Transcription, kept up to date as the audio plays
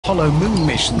Apollo moon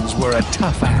missions were a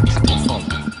tough act to follow.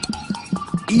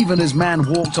 Even as man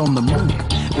walked on the moon,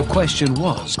 the question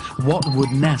was, what would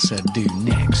NASA do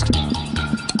next?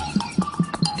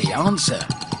 The answer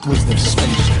was the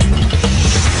spaceship.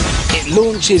 It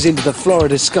launches into the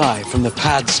Florida sky from the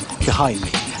pads behind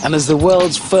me, and as the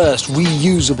world's first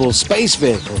reusable space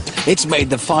vehicle, it's made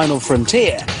the final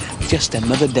frontier just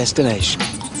another destination.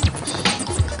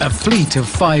 A fleet of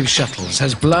 5 shuttles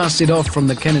has blasted off from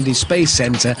the Kennedy Space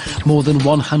Center more than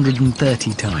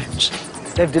 130 times.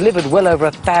 They've delivered well over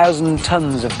 1,000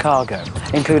 tons of cargo,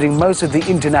 including most of the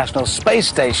International Space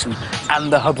Station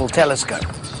and the Hubble telescope.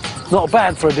 Not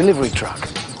bad for a delivery truck,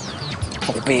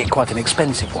 albeit quite an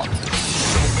expensive one.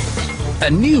 A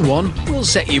new one will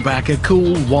set you back a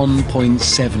cool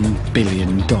 $1.7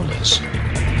 billion.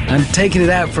 And taking it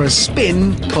out for a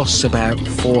spin costs about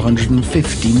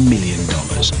 $450 million.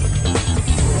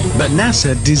 But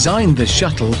NASA designed the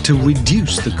shuttle to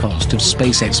reduce the cost of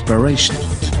space exploration,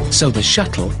 so the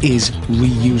shuttle is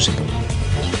reusable.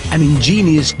 An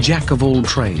ingenious jack of all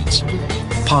trades,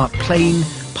 part plane,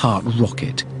 part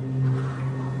rocket.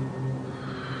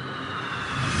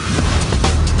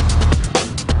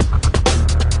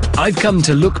 I've come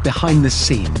to look behind the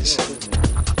scenes.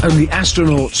 Only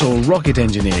astronauts or rocket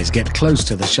engineers get close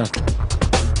to the shuttle.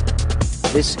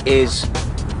 This is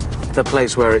the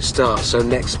place where it starts, so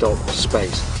next stop,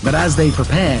 space. But as they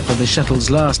prepare for the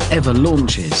shuttle's last ever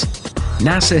launches,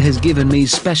 NASA has given me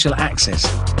special access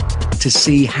to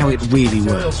see how it really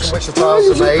works.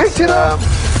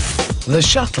 The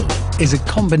shuttle is a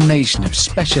combination of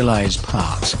specialized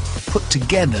parts put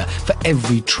together for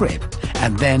every trip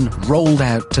and then rolled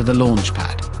out to the launch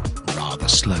pad rather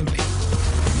slowly.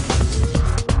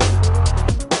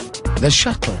 The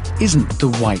shuttle isn't the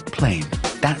white plane,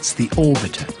 that's the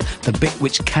orbiter, the bit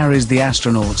which carries the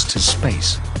astronauts to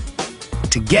space.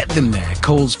 To get them there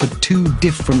calls for 2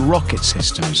 different rocket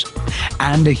systems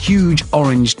and a huge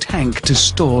orange tank to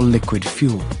store liquid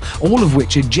fuel, all of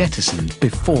which are jettisoned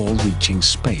before reaching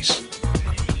space.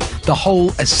 The whole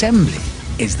assembly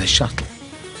is the shuttle.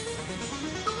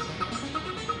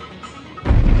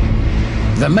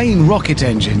 The main rocket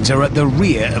engines are at the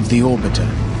rear of the orbiter.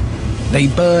 They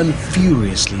burn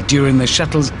furiously during the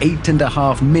shuttle's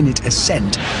 8.5-minute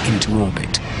ascent into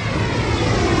orbit.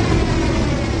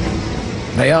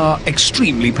 They are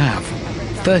extremely powerful,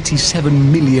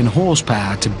 37 million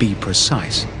horsepower to be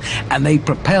precise, and they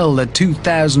propel the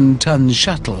 2,000-ton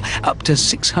shuttle up to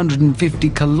 650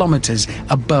 kilometers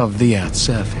above the Earth's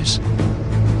surface.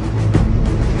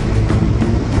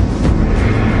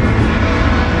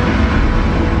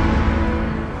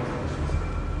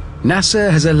 NASA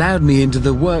has allowed me into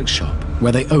the workshop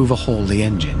where they overhaul the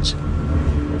engines.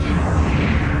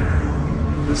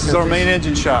 This is our main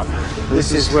engine shop.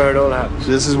 This is where it all happens.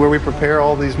 This is where we prepare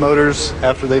all these motors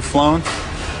after they've flown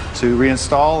to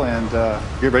reinstall and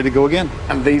get ready to go again.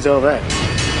 And these are there.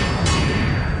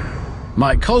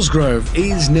 Mike Cosgrove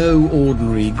is no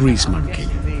ordinary grease monkey.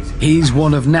 He's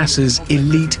one of NASA's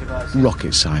elite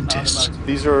rocket scientists.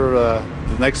 These are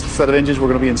the next set of engines we're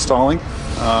going to be installing.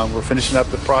 We're finishing up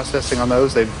the processing on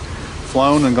those. They've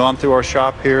flown and gone through our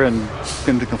shop here and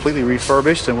been completely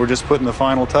refurbished, and we're just putting the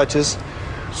final touches.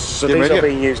 So these are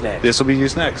being used next? This will be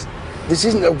used next. This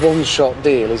isn't a one-shot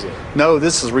deal, is it? No,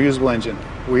 this is a reusable engine.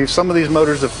 Some of these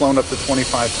motors have flown up to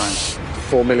 25 times.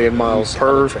 4 million miles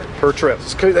per trip.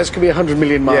 This could be 100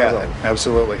 million miles. Yeah,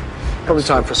 absolutely. Probably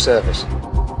time for service.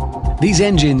 These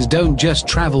engines don't just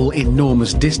travel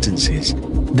enormous distances,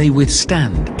 they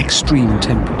withstand extreme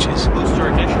temperatures.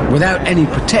 Without any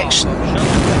protection,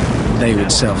 they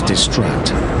would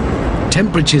self-destruct.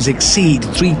 Temperatures exceed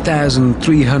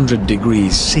 3,300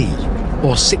 degrees C,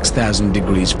 or 6,000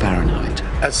 degrees Fahrenheit.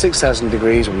 At 6,000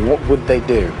 degrees, what would they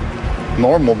do?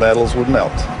 Normal metals would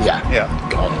melt. Yeah.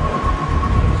 Gone.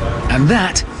 And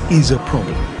that is a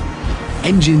problem.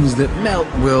 Engines that melt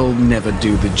will never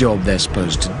do the job they're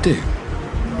supposed to do.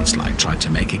 It's like trying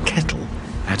to make a kettle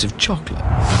out of chocolate.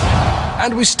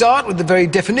 And we start with the very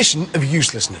definition of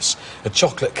uselessness, a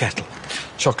chocolate kettle.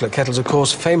 Chocolate kettles, of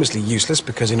course, famously useless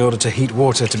because in order to heat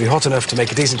water to be hot enough to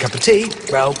make a decent cup of tea,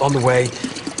 well, on the way,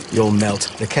 you'll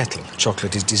melt the kettle.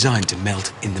 Chocolate is designed to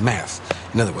melt in the mouth.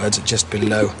 In other words, at just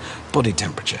below body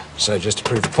temperature. So just to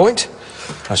prove the point,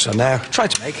 I shall now try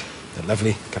to make a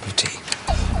lovely cup of tea.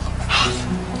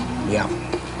 Yeah,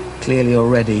 clearly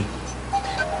already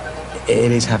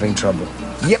it is having trouble.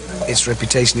 Yep, its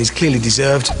reputation is clearly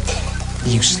deserved.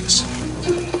 Useless.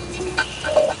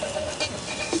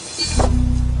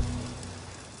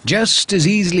 Just as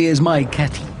easily as my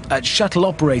kettle, at shuttle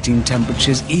operating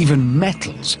temperatures, even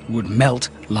metals would melt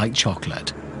like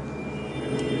chocolate.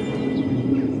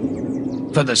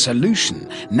 For the solution,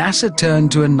 NASA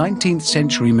turned to a 19th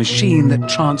century machine that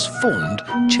transformed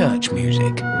church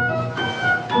music.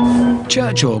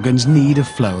 Church organs need a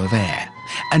flow of air.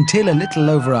 Until a little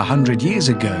over 100 years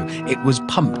ago, it was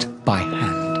pumped by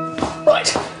hand.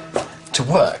 Right, to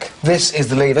work. This is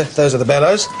the lever, those are the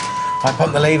bellows. I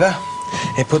pump the lever,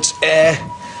 it puts air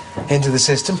into the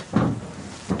system.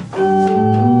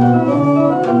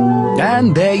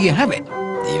 And there you have it,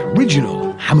 the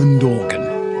original Hammond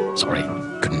organ. Sorry,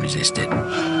 couldn't resist it.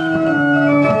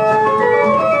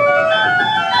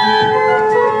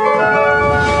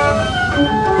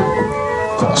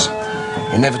 Of course,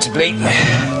 inevitably,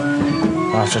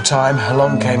 after a time,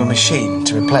 along came a machine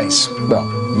to replace, well,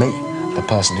 me, the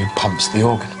person who pumps the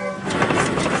organ.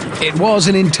 It was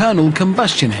an internal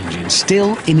combustion engine,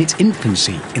 still in its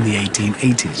infancy in the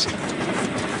 1880s.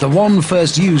 The one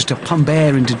first used to pump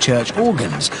air into church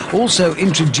organs also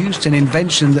introduced an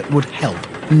invention that would help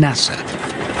NASA.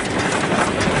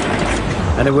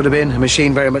 And it would have been a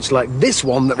machine very much like this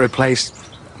one that replaced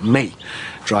me,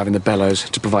 driving the bellows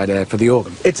to provide air for the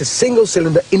organ. It's a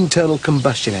single-cylinder internal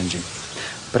combustion engine.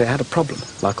 But it had a problem,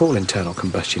 like all internal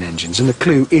combustion engines, and the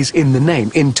clue is in the name,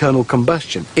 internal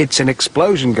combustion. It's an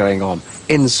explosion going on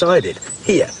inside it,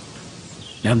 here.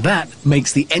 Now that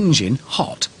makes the engine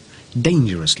hot,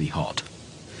 dangerously hot.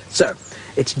 So,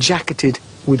 it's jacketed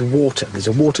with water. There's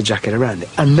a water jacket around it.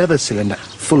 Another cylinder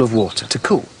full of water to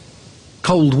cool.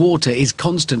 Cold water is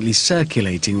constantly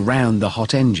circulating round the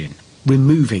hot engine,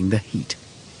 removing the heat.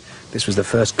 This was the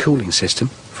first cooling system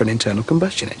for an internal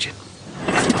combustion engine.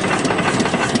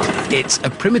 It's a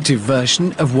primitive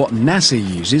version of what NASA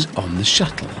uses on the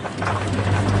Shuttle.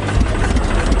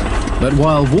 But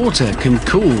while water can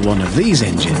cool one of these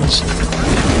engines,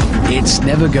 it's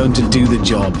never going to do the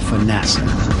job for NASA.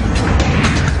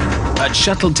 At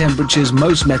Shuttle temperatures,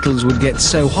 most metals would get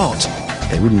so hot,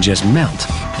 they wouldn't just melt,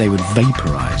 they would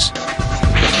vaporize.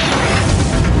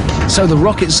 So the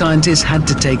rocket scientists had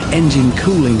to take engine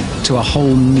cooling to a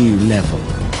whole new level.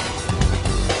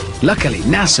 Luckily,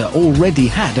 NASA already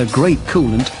had a great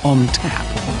coolant on tap.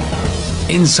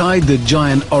 Inside the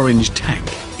giant orange tank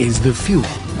is the fuel,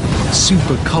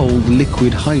 super cold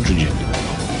liquid hydrogen.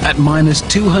 At minus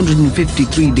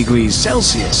 253 degrees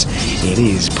Celsius, it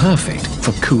is perfect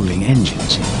for cooling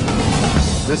engines.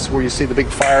 This is where you see the big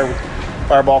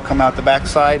fireball come out the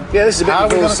backside. Yeah, this is a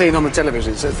bit we've all seen on the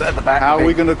television. So it's at the back. How are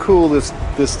we going to cool this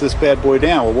bad boy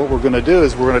down? Well, what we're going to do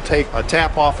is we're going to take a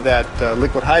tap off of that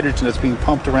liquid hydrogen that's being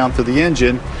pumped around through the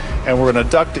engine, and we're going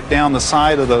to duct it down the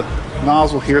side of the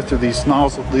nozzle here through these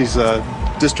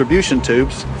distribution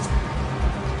tubes.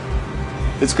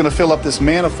 It's going to fill up this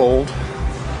manifold,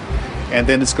 and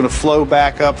then it's going to flow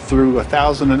back up through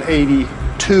 1,080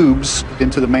 tubes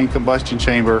into the main combustion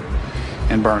chamber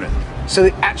and burn it. So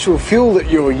the actual fuel that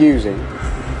you're using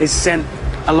is sent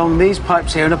along these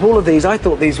pipes here, and of all of these, I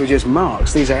thought these were just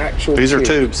marks. These are actual These are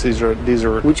tubes. These are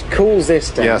which cools this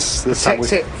down. Yes, this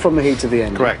protects it from the heat of the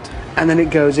engine. Correct. And then it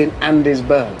goes in and is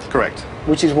burned. Correct.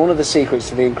 Which is one of the secrets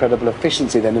to the incredible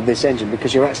efficiency then of this engine,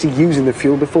 because you're actually using the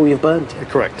fuel before you've burnt it.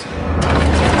 Correct.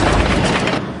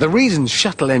 The reason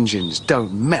Shuttle engines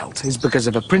don't melt is because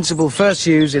of a principle first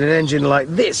used in an engine like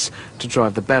this to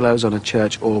drive the bellows on a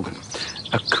church organ.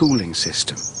 A cooling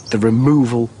system, the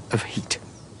removal of heat.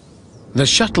 The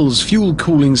Shuttle's fuel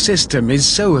cooling system is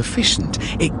so efficient,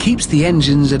 it keeps the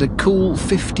engines at a cool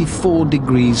 54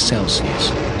 degrees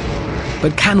Celsius.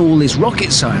 But can all this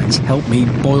rocket science help me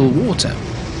boil water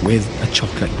with a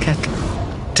chocolate kettle?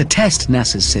 To test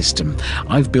NASA's system,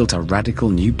 I've built a radical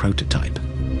new prototype.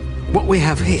 What we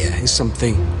have here is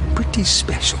something pretty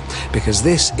special, because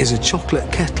this is a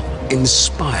chocolate kettle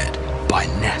inspired by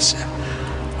NASA.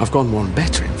 I've gone one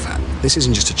better, in fact. This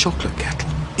isn't just a chocolate kettle,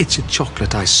 it's a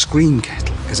chocolate ice cream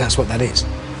kettle, because that's what that is.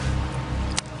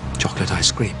 Chocolate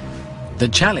ice cream. The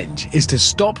challenge is to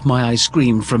stop my ice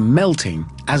cream from melting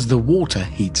as the water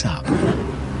heats up.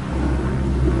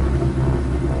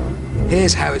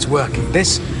 Here's how it's working.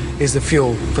 This is the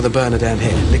fuel for the burner down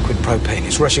here, liquid propane.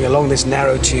 It's rushing along this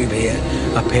narrow tube here,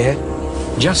 up here.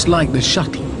 Just like the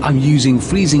Shuttle, I'm using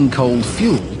freezing cold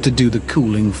fuel to do the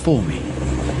cooling for me.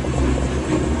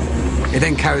 It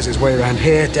then carries its way around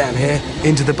here, down here,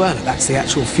 into the burner. That's the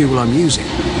actual fuel I'm using.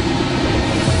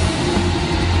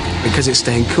 Because it's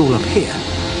staying cool up here,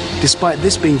 despite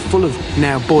this being full of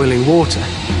now boiling water,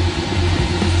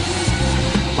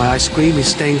 my ice cream is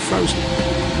staying frozen.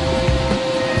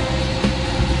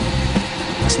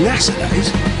 That's NASA, that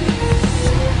is.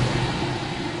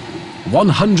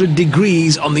 100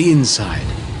 degrees on the inside,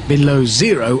 below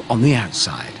 0 on the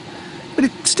outside. But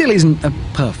it still isn't a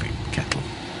perfect kettle.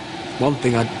 One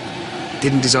thing I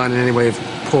didn't design in any way of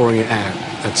pouring it out.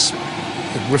 That's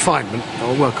refinement.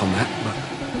 I'll work on that.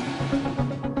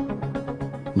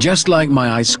 But just like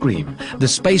my ice cream, the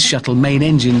Space Shuttle main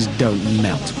engines don't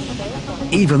melt,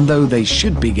 even though they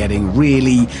should be getting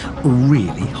really,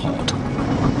 really hot.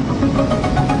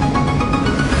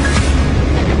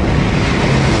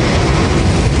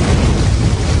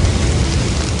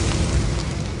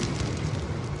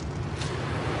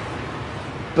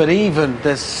 But even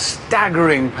the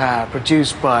staggering power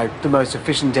produced by the most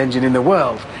efficient engine in the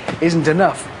world isn't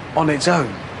enough on its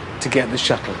own to get the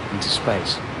shuttle into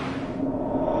space.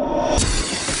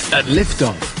 At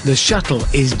liftoff, the shuttle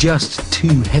is just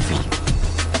too heavy.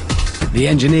 The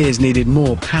engineers needed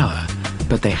more power,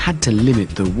 but they had to limit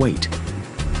the weight.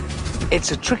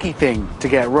 It's a tricky thing to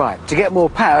get right. To get more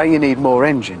power, you need more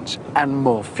engines and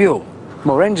more fuel.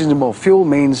 More engines and more fuel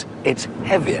means it's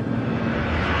heavier.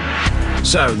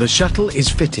 So the shuttle is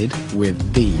fitted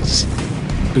with these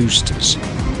boosters.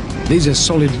 These are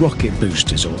solid rocket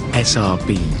boosters, or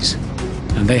SRBs,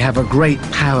 and they have a great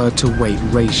power-to-weight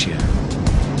ratio.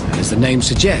 And as the name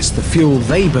suggests, the fuel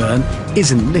they burn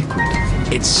isn't liquid,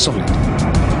 it's solid.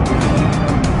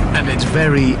 And it's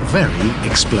very, very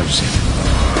explosive.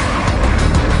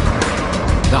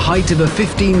 The height of a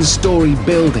 15-story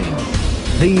building,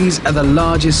 these are the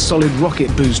largest solid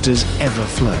rocket boosters ever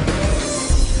flown.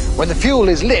 When the fuel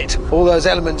is lit, all those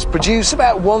elements produce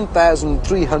about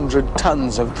 1,300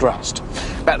 tons of thrust,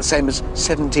 about the same as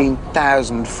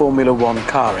 17,000 Formula One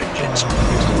car engines.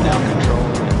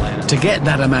 To get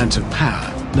that amount of power,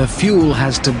 the fuel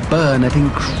has to burn at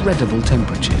incredible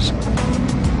temperatures.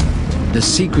 The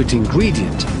secret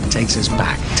ingredient takes us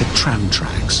back to tram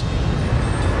tracks.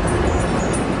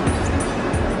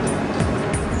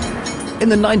 In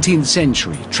the 19th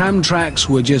century, tram tracks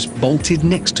were just bolted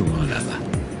next to one another,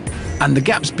 and the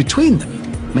gaps between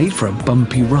them made for a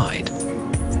bumpy ride.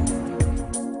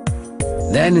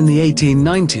 Then in the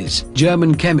 1890s,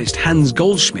 German chemist Hans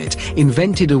Goldschmidt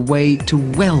invented a way to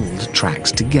weld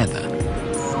tracks together.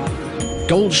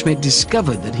 Goldschmidt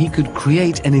discovered that he could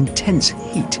create an intense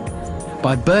heat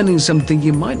by burning something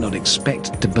you might not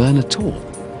expect to burn at all: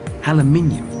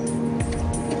 aluminium.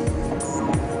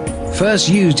 First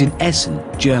used in Essen,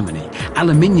 Germany,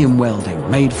 aluminium welding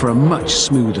made for a much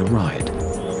smoother ride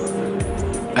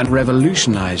and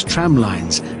revolutionized tram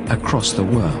lines across the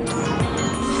world.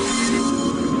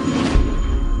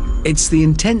 It's the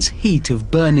intense heat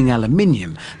of burning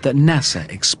aluminium that NASA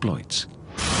exploits.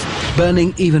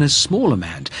 Burning even a small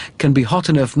amount can be hot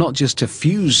enough not just to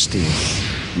fuse steel,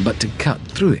 but to cut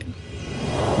through it,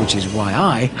 which is why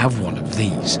I have one of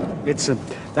these. It's an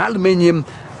aluminium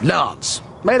lance,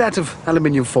 made out of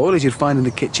aluminium foil, as you'd find in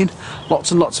the kitchen.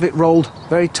 Lots and lots of it rolled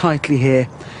very tightly here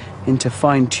into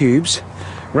fine tubes,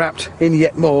 wrapped in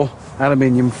yet more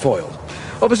aluminium foil.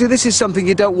 Obviously, this is something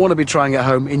you don't want to be trying at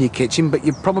home in your kitchen, but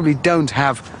you probably don't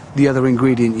have the other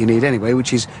ingredient you need anyway,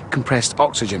 which is compressed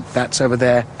oxygen. That's over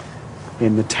there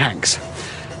in the tanks.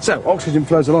 So, oxygen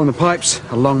flows along the pipes,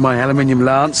 along my aluminium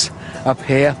lance. Up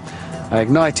here, I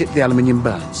ignite it, the aluminium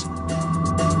burns.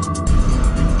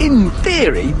 In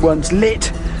theory, once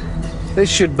lit, this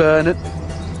should burn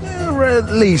at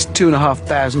least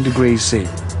 2,500 degrees C.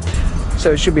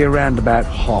 So it should be around about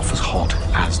half as hot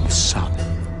as the sun.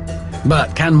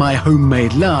 But can my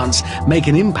homemade lance make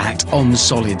an impact on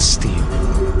solid steel?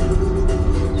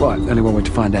 Right, only one way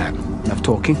to find out. Enough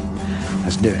talking,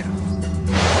 let's do it.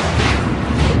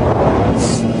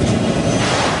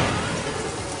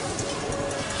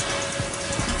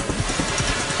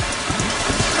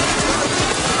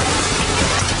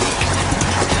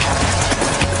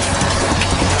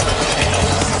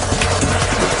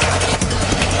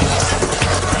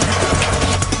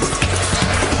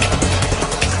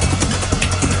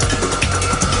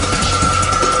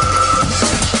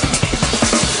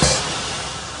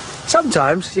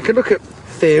 Sometimes you can look at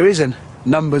theories and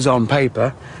numbers on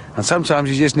paper, and sometimes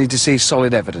you just need to see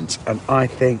solid evidence, and I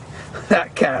think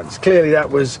that counts. Clearly that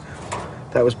was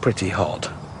pretty hot.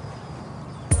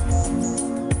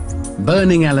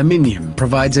 Burning aluminium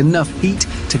provides enough heat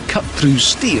to cut through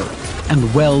steel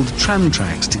and weld tram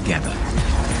tracks together.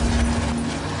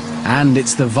 And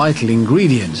it's the vital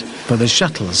ingredient for the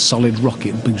shuttle's solid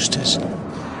rocket boosters.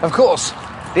 Of course,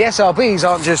 the SRBs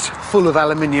aren't just full of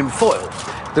aluminium foil.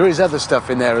 There is other stuff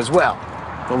in there as well,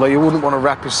 although you wouldn't want to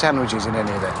wrap your sandwiches in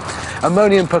any of it.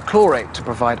 Ammonium perchlorate to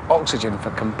provide oxygen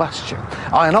for combustion.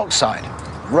 Iron oxide,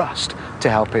 rust, to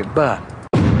help it burn.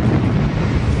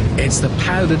 It's the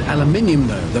powdered aluminium,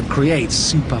 though, that creates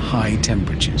super high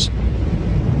temperatures.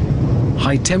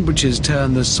 High temperatures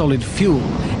turn the solid fuel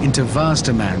into vast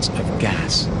amounts of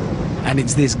gas, and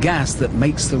it's this gas that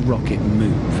makes the rocket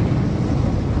move.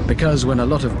 because when a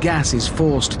lot of gas is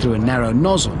forced through a narrow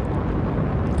nozzle,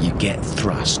 you get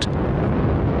thrust.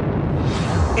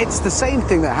 It's the same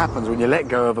thing that happens when you let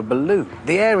go of a balloon.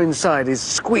 The air inside is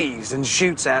squeezed and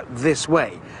shoots out this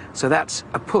way, so that's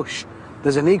a push.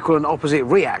 There's an equal and opposite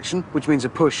reaction, which means a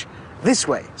push this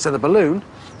way, so the balloon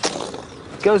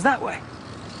goes that way.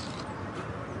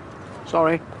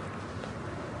 Sorry.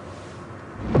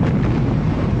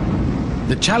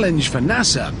 The challenge for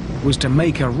NASA was to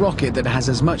make a rocket that has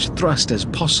as much thrust as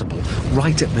possible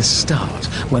right at the start,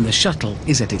 when the shuttle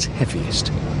is at its heaviest.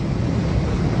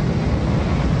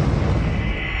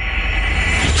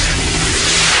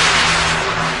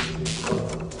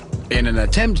 In an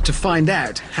attempt to find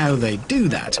out how they do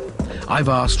that, I've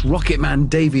asked rocket man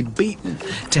David Beaton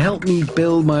to help me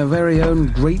build my very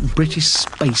own Great British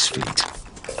Space Fleet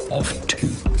of 2.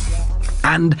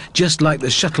 And just like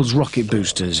the shuttle's rocket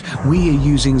boosters, we are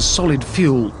using solid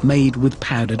fuel made with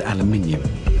powdered aluminium.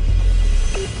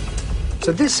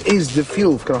 So this is the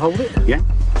fuel. Can I hold it? Yeah.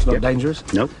 It's not dangerous?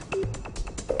 No.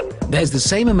 There's the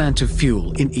same amount of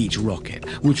fuel in each rocket,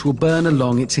 which will burn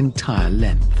along its entire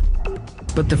length.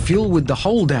 But the fuel with the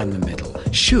hole down the middle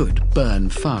should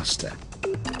burn faster.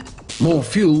 More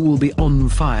fuel will be on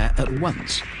fire at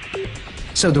once.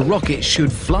 So the rocket should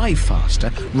fly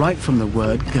faster right from the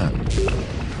word go.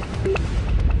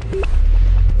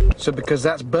 So because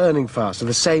that's burning faster,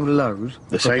 the same load...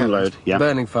 The same load, yeah.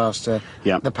 Burning faster,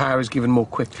 yeah. The power is given more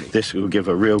quickly. This will give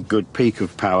a real good peak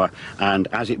of power, and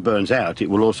as it burns out, it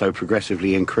will also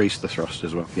progressively increase the thrust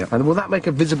as well. Yeah. And will that make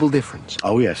a visible difference?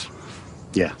 Oh, yes.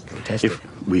 Yeah. Can we test it?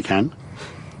 We can.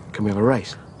 Can we have a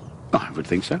race? I would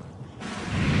think so.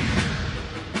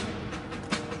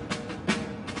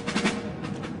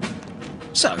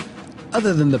 So,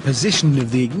 other than the position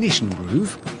of the ignition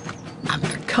groove and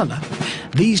the colour,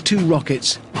 these two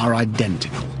rockets are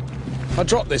identical. If I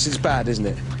drop this, it's bad, isn't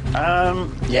it?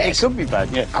 Yes. It could be bad,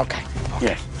 yeah. Okay.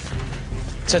 Yeah.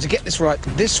 So to get this right,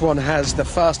 this one has the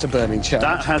faster burning charge.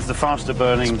 That has the faster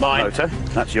burning motor.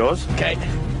 That's yours. Okay.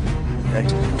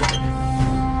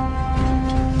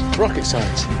 Rocket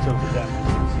science.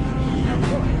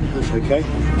 That's okay.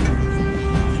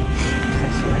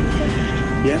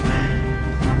 Yeah.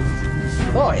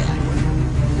 Oh, yeah.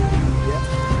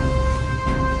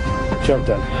 Job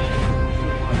done.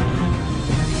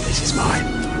 This is mine.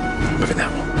 Moving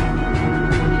that one.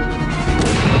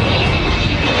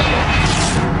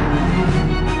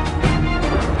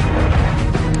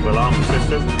 We'll arm the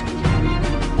system.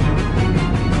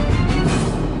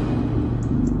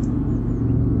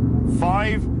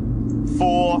 Five,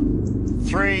 4,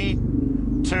 3,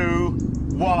 2,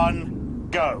 1,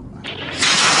 go.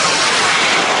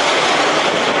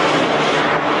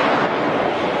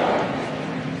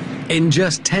 In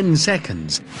just 10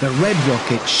 seconds, the red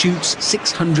rocket shoots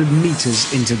 600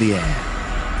 meters into the air.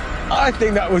 I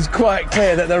think that was quite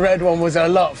clear that the red one was a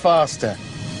lot faster.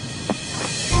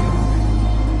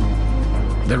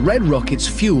 The red rocket's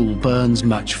fuel burns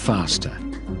much faster,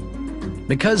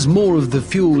 because more of the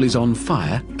fuel is on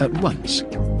fire at once.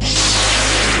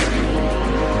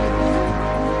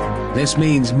 This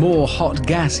means more hot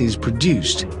gas is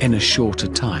produced in a shorter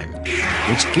time,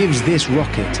 which gives this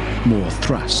rocket more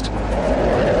thrust.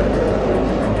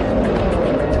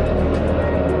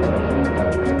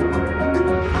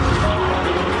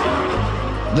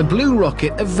 The blue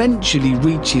rocket eventually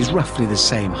reaches roughly the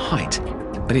same height,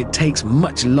 but it takes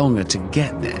much longer to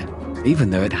get there, even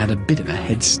though it had a bit of a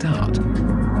head start.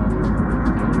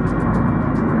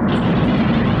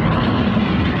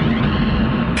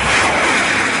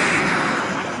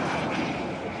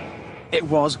 It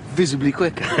was visibly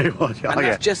quicker. It was, oh, and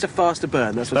that's just a faster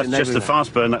burn. That's just a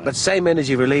fast burn. But same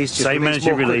energy release, just same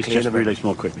energy release, just release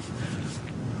more quickly.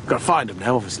 Got to find them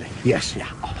now, obviously. Yes. Yeah.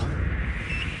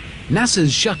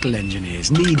 NASA's shuttle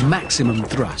engineers need maximum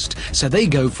thrust, so they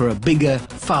go for a bigger,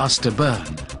 faster burn,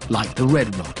 like the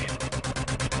red rocket.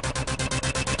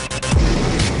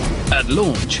 At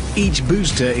launch, each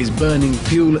booster is burning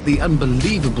fuel at the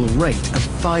unbelievable rate of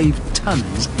 5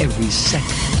 tons every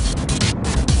second.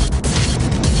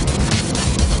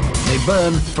 They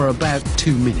burn for about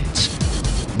 2 minutes.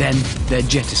 Then they're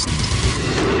jettisoned.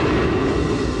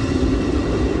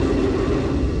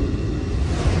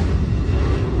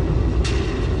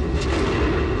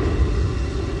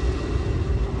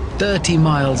 "30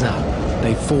 miles up,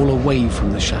 they fall away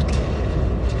from the shuttle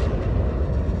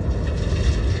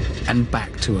and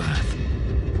back to Earth.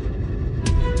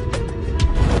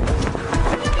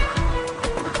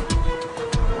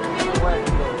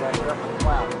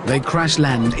 They crash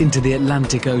land into the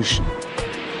Atlantic Ocean.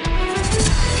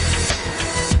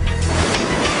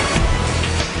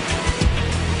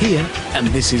 Here, And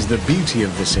this is the beauty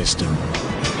of the system.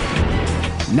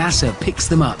 NASA picks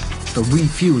them up for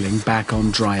refueling back on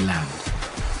dry land.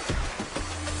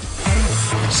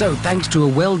 So, thanks to a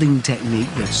welding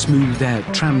technique that smoothed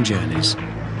out tram journeys,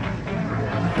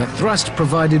 the thrust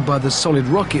provided by the solid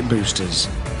rocket boosters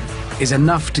is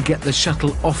enough to get the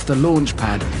shuttle off the launch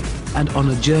pad and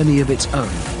on a journey of its own,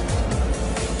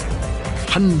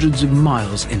 hundreds of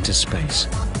miles into space.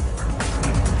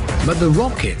 But the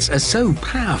rockets are so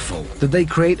powerful that they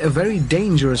create a very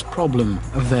dangerous problem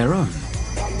of their own.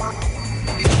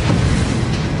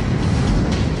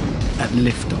 At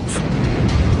liftoff,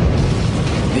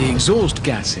 the exhaust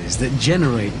gases that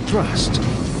generate thrust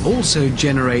also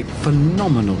generate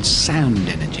phenomenal sound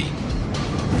energy.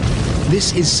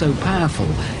 This is so powerful,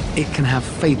 it can have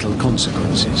fatal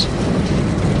consequences.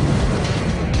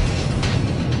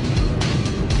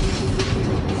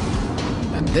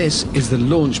 And this is the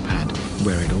launch pad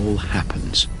where it all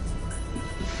happens.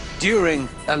 During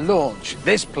a launch,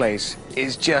 this place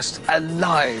is just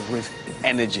alive with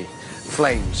energy.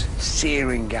 Flames,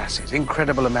 searing gases,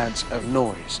 incredible amounts of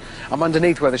noise. I'm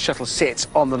underneath where the shuttle sits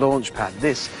on the launch pad.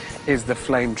 This is the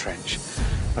flame trench.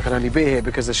 I can only be here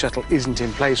because the shuttle isn't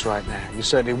in place right now. You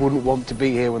certainly wouldn't want to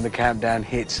be here when the countdown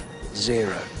hits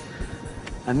 0.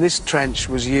 And this trench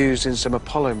was used in some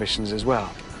Apollo missions as well.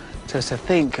 Just to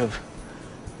think of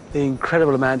the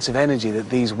incredible amounts of energy that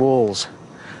these walls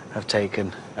have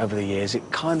taken over the years,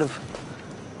 it kind of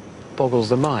boggles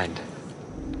the mind.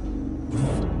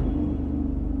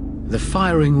 The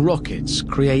firing rockets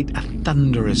create a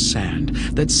thunderous sound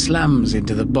that slams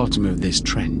into the bottom of this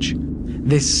trench.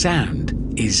 This sound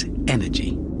is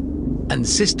energy. And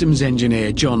systems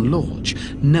engineer John Lorch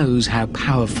knows how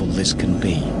powerful this can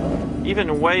be.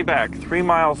 Even way back, 3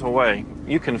 miles away,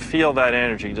 you can feel that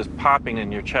energy just popping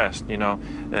in your chest, you know,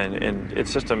 and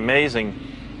it's just amazing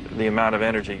the amount of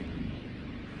energy.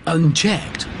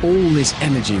 Unchecked, all this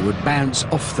energy would bounce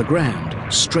off the ground,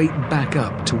 straight back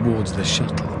up towards the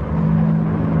shuttle.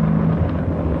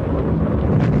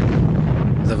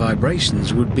 The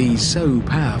vibrations would be so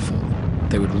powerful,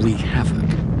 they would wreak havoc.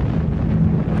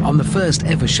 On the first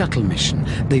ever shuttle mission,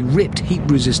 they ripped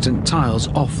heat-resistant tiles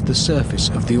off the surface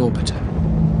of the orbiter.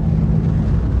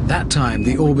 That time,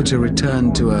 the orbiter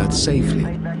returned to Earth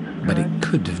safely, but it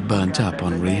could have burnt up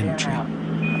on re-entry.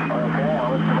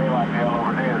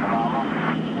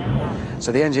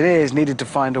 So the engineers needed to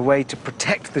find a way to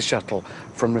protect the shuttle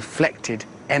from reflected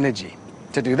energy.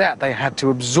 To do that, they had to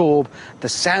absorb the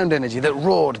sound energy that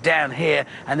roared down here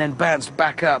and then bounced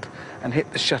back up and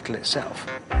hit the shuttle itself.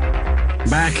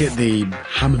 Back at the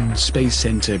Hammond Space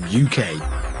Centre, UK,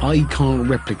 I can't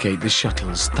replicate the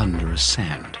shuttle's thunderous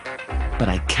sound, but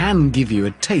I can give you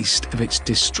a taste of its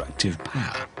destructive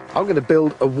power. I'm going to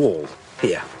build a wall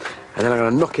here, and then I'm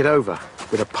going to knock it over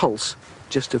with a pulse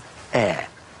just of air.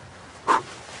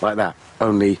 Like that,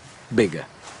 only bigger,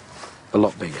 a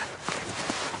lot bigger.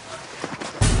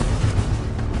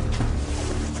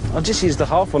 I'll just use the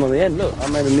half one on the end. Look, I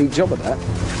made a neat job of that.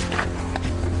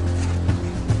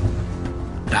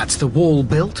 That's the wall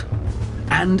built.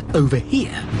 And over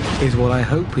here is what I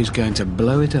hope is going to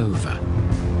blow it over.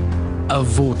 A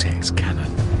vortex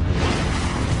cannon.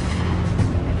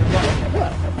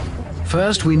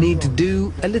 First, we need to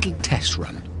do a little test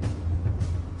run.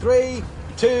 3,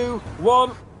 2,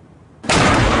 1...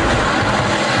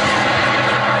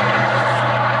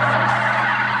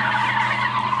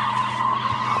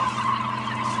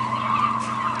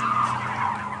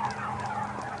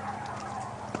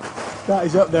 That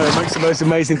is up there amongst the most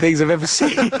amazing things I've ever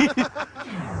seen.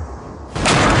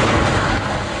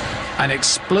 An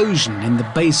explosion in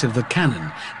the base of the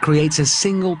cannon creates a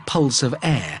single pulse of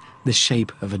air the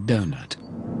shape of a donut.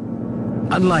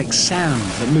 Unlike sound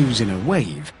that moves in a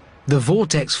wave, the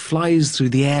vortex flies through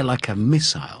the air like a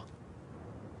missile.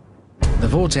 The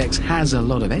vortex has a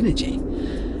lot of energy,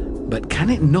 but can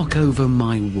it knock over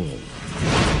my wall?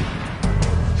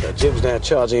 So Jim's now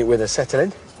charging it with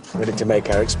acetylene, ready to make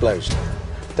our explosion.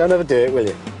 Don't overdo it, will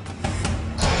you?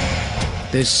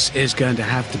 This is going to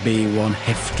have to be one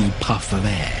hefty puff of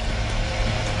air.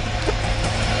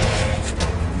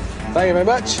 Thank you very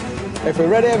much. If we're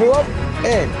ready, everyone,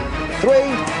 in 3,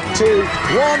 2,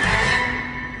 1.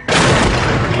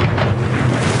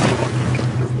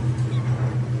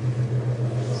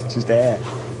 It's just air.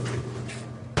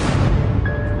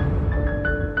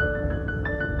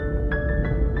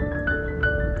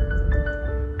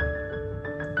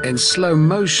 In slow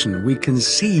motion, we can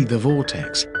see the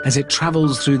vortex as it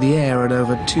travels through the air at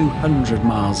over 200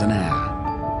 miles an hour.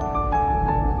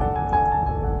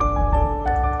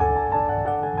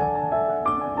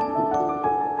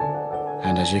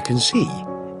 And as you can see,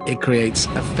 it creates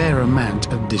a fair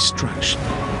amount of distraction.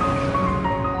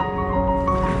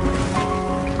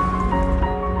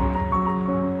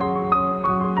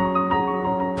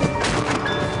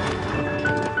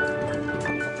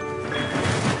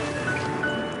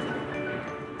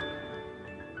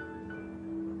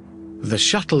 The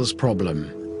shuttle's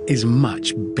problem is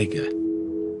much bigger.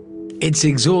 Its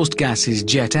exhaust gases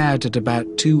jet out at about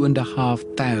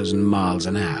 2,500 miles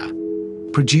an hour,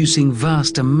 producing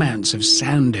vast amounts of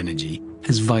sound energy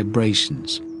as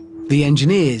vibrations. The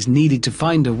engineers needed to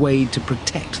find a way to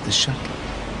protect the shuttle.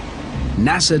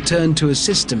 NASA turned to a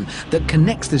system that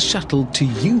connects the shuttle to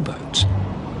U-boats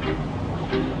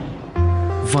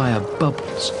via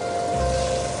bubbles.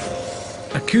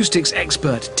 Acoustics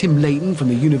expert Tim Layton from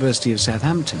the University of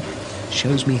Southampton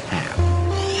shows me how.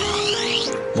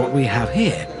 What we have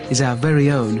here is our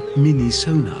very own mini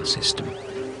sonar system.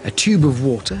 A tube of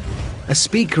water, a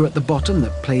speaker at the bottom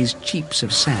that plays cheeps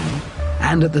of sound,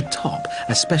 and at the top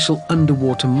a special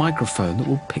underwater microphone that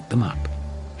will pick them up.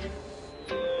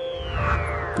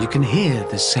 You can hear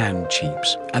the sound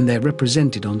cheeps, and they're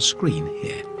represented on screen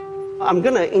here. I'm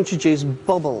going to introduce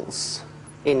bubbles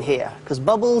in here, because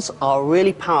bubbles are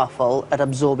really powerful at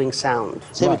absorbing sound.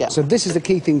 So here we go. So this is the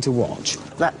key thing to watch.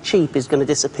 That cheep is going to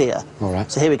disappear. All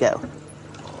right. So here we go.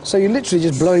 So you're literally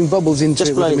just blowing bubbles into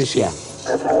it with the machine?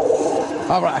 Yeah.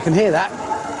 All right, I can hear that.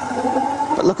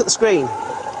 But look at the screen.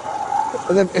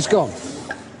 It's gone.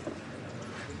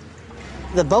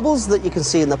 The bubbles that you can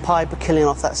see in the pipe are killing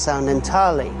off that sound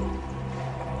entirely.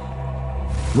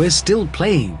 We're still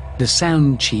playing the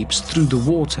sound cheeps through the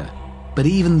water, but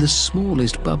even the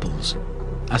smallest bubbles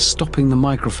are stopping the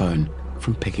microphone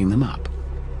from picking them up.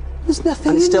 There's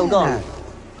nothing And it's in still there gone. now.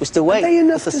 We're still Are waiting. they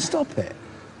enough to stop it?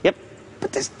 Yep.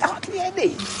 But there's hardly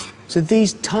any. So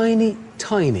these tiny,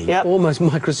 Yep. almost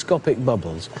microscopic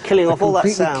bubbles Killing are off all that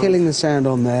completely sound. killing the sound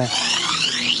on there.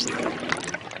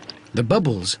 The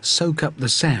bubbles soak up the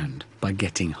sound by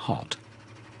getting hot.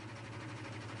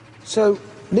 So,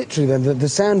 literally then, the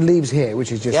sound leaves here,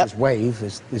 which is just Yep. this wave,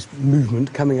 this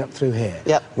movement coming up through here.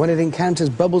 Yep. When it encounters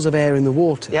bubbles of air in the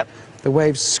water, Yep. the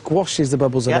wave squashes the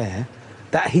bubbles of Yep. air,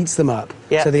 that heats them up,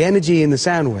 Yep. so the energy in the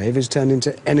sound wave is turned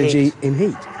into energy Heat. in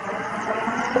heat.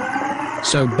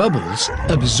 So bubbles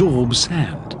absorb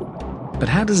sound. But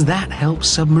how does that help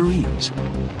submarines?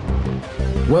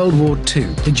 World War II,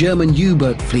 the German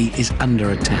U-boat fleet is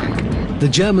under attack. The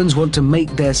Germans want to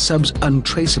make their subs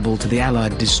untraceable to the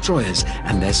Allied destroyers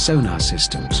and their sonar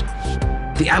systems.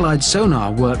 The Allied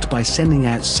sonar worked by sending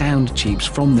out sound cheeps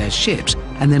from their ships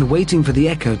and then waiting for the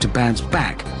echo to bounce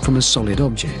back from a solid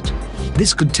object.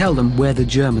 This could tell them where the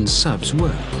German subs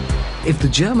were. If the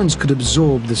Germans could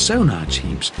absorb the sonar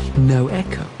cheeps, no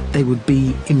echo. They would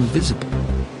be invisible.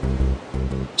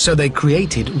 So they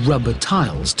created rubber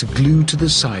tiles to glue to the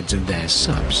sides of their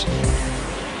subs.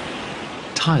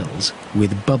 Tiles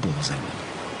with bubbles in them.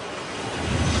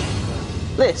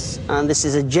 This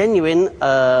is a genuine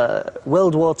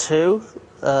World War II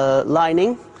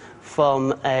lining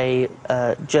from a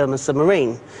German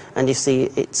submarine. And you see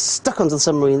it's stuck onto the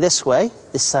submarine this way.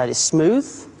 This side is smooth,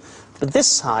 but this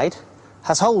side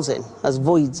has holes in, has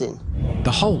voids in.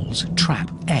 The holes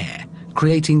trap air,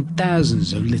 creating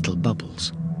thousands of little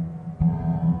bubbles.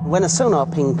 When a sonar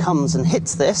ping comes and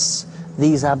hits this,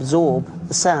 these absorb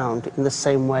the sound in the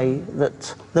same way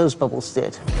that those bubbles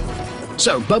did.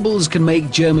 So bubbles can make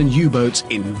German U-boats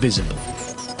invisible.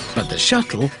 But the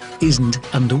shuttle isn't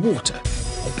underwater,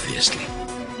 obviously.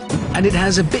 And it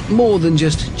has a bit more than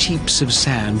just cheeps of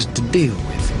sound to deal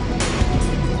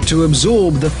with. To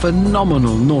absorb the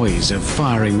phenomenal noise of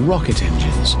firing rocket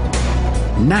engines,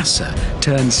 NASA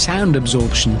turned sound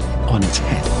absorption on its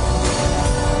head.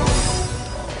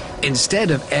 Instead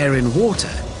of air in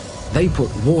water, they put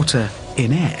water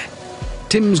in air.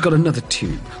 Tim's got another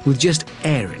tube with just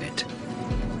air in it.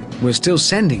 We're still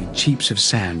sending cheeps of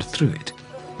sound through it.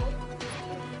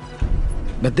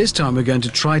 But this time we're going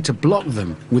to try to block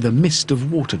them with a mist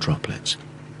of water droplets.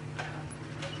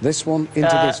 This one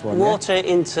into this one, water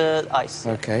into ice.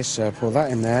 Okay, so pour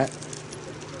that in there,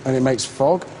 and it makes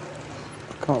fog.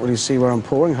 I can't really see where I'm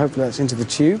pouring. Hopefully that's into the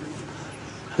tube.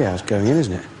 Yeah, it's going in,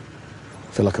 isn't it?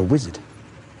 I feel like a wizard.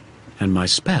 And my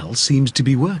spell seems to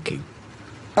be working.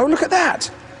 Oh, look at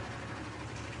that!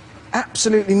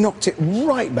 Absolutely knocked it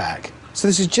right back. So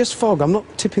this is just fog. I'm not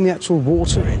tipping the actual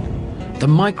water in. The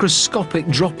microscopic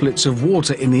droplets of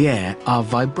water in the air are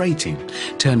vibrating,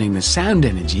 turning the sound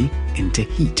energy into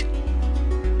heat.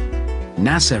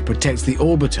 NASA protects the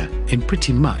orbiter in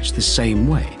pretty much the same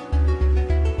way.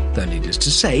 Though needless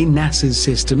to say, NASA's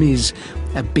system is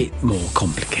a bit more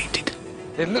complicated.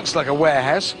 It looks like a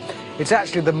warehouse. It's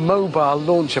actually the mobile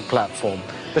launcher platform.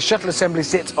 The shuttle assembly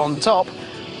sits on top.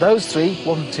 Those three,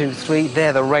 1, 2, 3,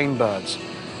 they're the Rainbirds.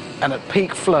 And at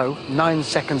peak flow, 9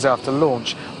 seconds after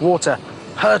launch, water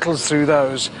hurtles through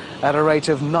those at a rate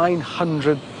of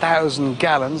 900,000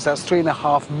 gallons, that's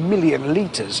 3.5 million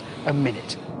litres a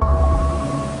minute.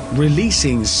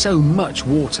 Releasing so much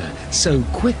water so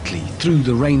quickly through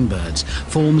the Rainbirds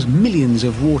forms millions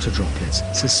of water droplets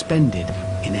suspended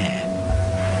in air.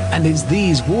 And it's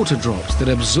these water drops that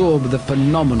absorb the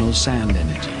phenomenal sound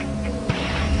energy.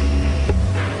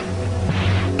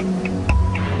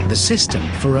 The system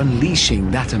for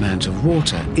unleashing that amount of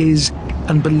water is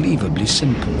unbelievably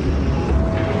simple.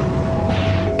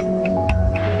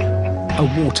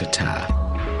 A water tower.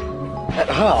 At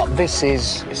heart, this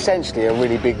is essentially a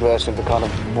really big version of the kind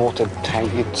of water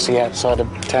tank you'd see outside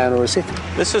a town or a city.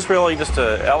 This is really just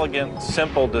an elegant,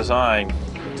 simple design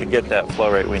to get that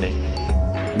flow rate we need.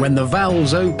 When the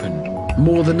valves open,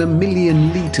 more than 1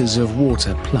 million litres of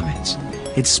water plummets.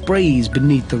 It sprays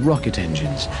beneath the rocket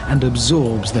engines and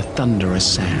absorbs the thunderous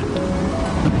sound.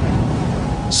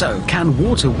 So, can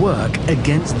water work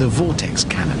against the vortex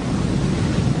cannon?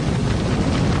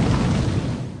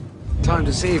 Time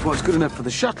to see if what's good enough for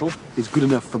the shuttle is good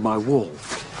enough for my wall.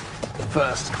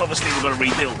 First, obviously, we've got to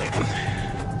rebuild it.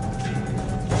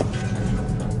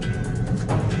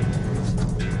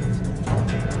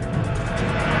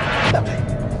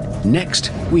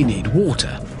 Next, we need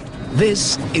water.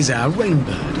 This is our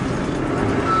Rainbird.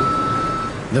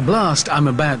 The blast I'm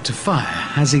about to fire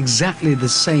has exactly the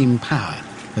same power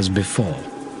as before.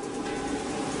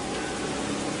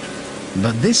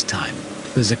 But this time,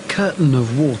 there's a curtain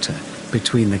of water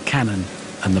between the cannon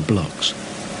and the blocks.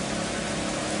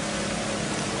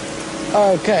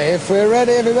 Okay, if we're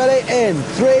ready, everybody, in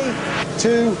 3,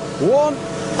 2, 1.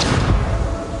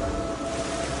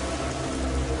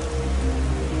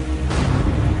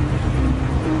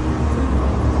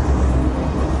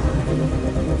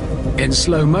 In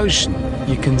slow motion,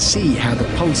 you can see how the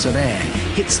pulse of air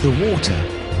hits the water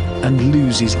and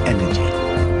loses energy.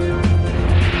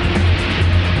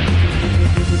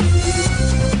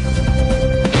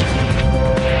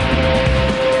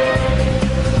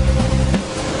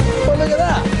 Well, look at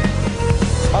that.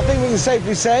 I think we can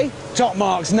safely say, top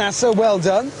marks, NASA, well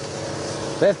done.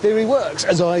 Their theory works,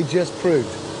 as I just proved.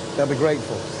 They'll be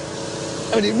grateful.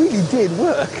 I mean, it really did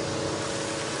work.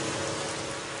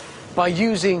 By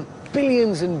using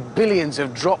billions and billions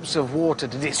of drops of water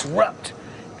to disrupt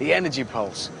the energy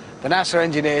pulse, the NASA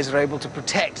engineers are able to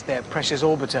protect their precious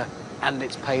orbiter and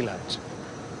its payloads.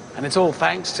 And it's all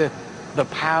thanks to the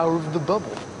power of the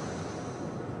bubble.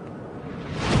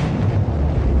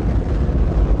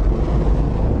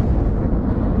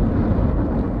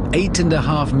 Eight and a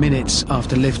half minutes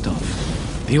after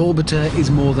liftoff, the orbiter is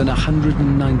more than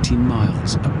 190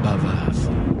 miles above Earth.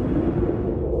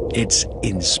 It's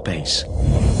in space.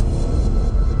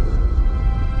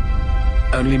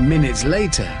 Only minutes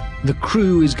later, the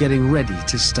crew is getting ready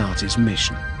to start its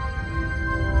mission.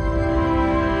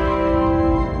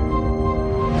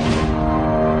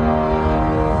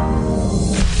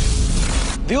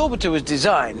 The orbiter was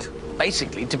designed,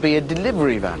 basically, to be a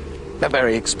delivery van. A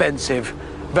very expensive,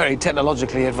 very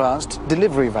technologically advanced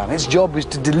delivery van. Its job is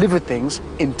to deliver things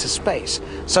into space.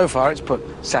 So far, it's put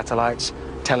satellites,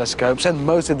 telescopes, and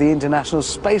most of the International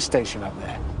Space Station up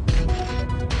there.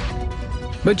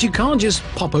 But you can't just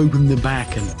pop open the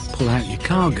back and pull out your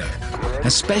cargo,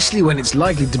 especially when it's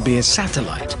likely to be a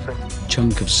satellite,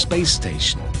 chunk of space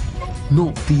station.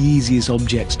 Not the easiest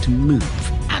objects to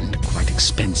move, and quite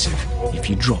expensive if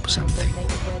you drop something.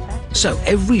 So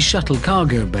every shuttle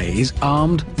cargo bay is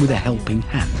armed with a helping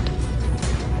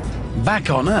hand.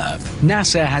 Back on Earth,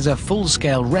 NASA has a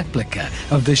full-scale replica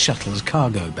of the shuttle's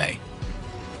cargo bay.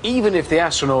 Even if the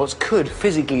astronauts could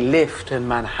physically lift and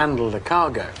manhandle the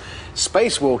cargo,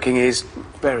 spacewalking is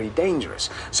very dangerous,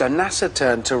 so NASA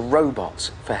turned to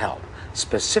robots for help,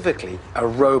 specifically a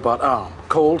robot arm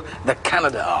called the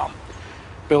Canadarm,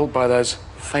 built by those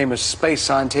famous space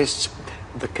scientists,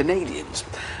 the Canadians.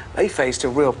 They faced a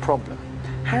real problem.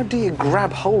 How do you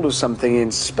grab hold of something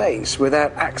in space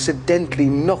without accidentally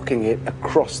knocking it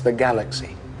across the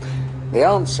galaxy? The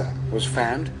answer was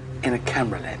found in a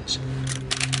camera lens.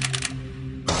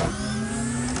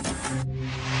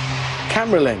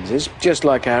 Camera lenses, just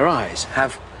like our eyes,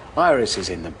 have irises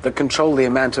in them that control the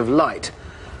amount of light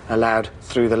allowed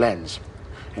through the lens.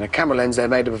 In a camera lens, they're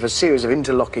made up of a series of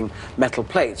interlocking metal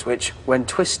plates which, when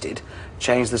twisted,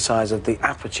 change the size of the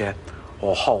aperture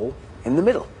or hole in the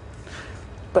middle.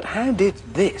 But how did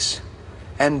this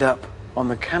end up on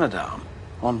the Canadarm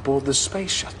on board the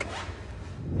space shuttle?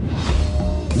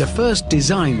 The first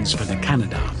designs for the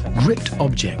Canadarm gripped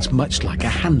objects much like a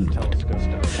hand would.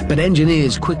 But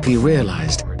engineers quickly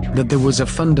realized that there was a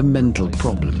fundamental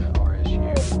problem.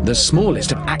 The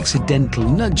smallest of accidental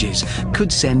nudges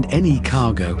could send any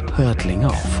cargo hurtling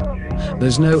off.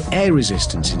 There's no air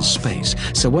resistance in space,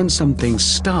 so once something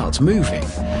starts moving,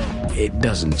 it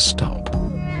doesn't stop.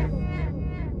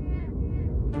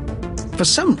 For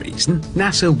some reason,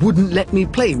 NASA wouldn't let me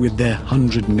play with their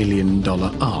 $100 million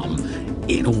arm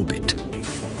in orbit.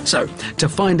 So, to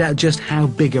find out just how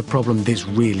big a problem this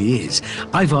really is,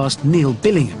 I've asked Neil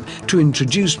Billingham to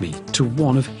introduce me to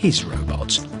one of his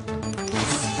robots.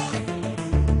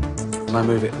 Can I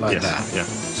move it like that? Yeah.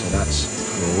 So that's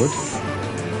forward.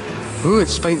 Ooh,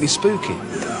 it's faintly spooky.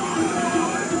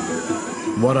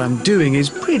 What I'm doing is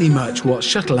pretty much what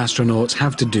shuttle astronauts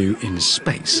have to do in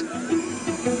space.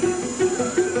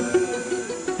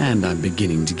 And I'm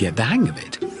beginning to get the hang of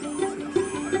it.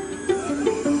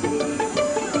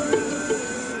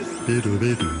 See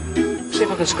if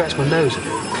I can scratch my nose a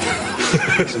bit.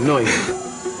 It's annoying.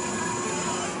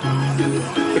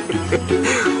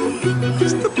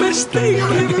 It's the best thing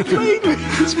I've ever played with.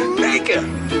 It's mega.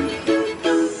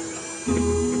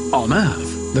 On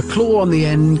Earth, the claw on the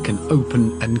end can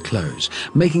open and close,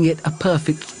 making it a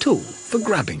perfect tool for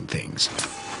grabbing things.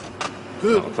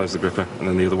 I'll close the gripper, and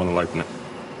then the other one will open it.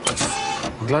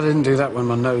 I'm glad I didn't do that when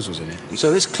my nose was in it.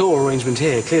 So this claw arrangement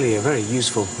here, clearly a very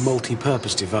useful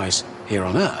multi-purpose device here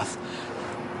on Earth.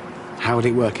 How would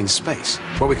it work in space?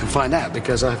 Well, we can find out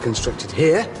because I've constructed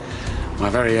here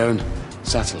my very own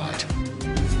satellite.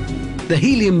 The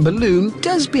helium balloon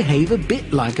does behave a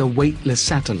bit like a weightless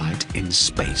satellite in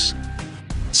space.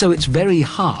 So it's very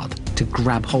hard to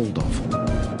grab hold of.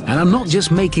 And I'm not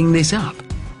just making this up.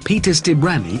 Peter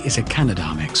Stibrani is a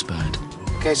Canadarm expert.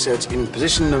 Okay, so it's in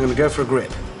position. I'm going to go for a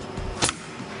grip.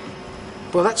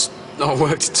 Well, that's not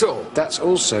worked at all. That's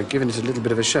also given it a little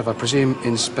bit of a shove. I presume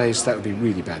in space that would be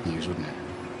really bad news, wouldn't it?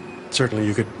 Certainly,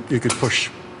 you could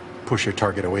push your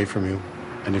target away from you.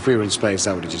 And if we were in space,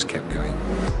 that would have just kept going.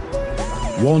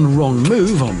 One wrong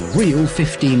move on the real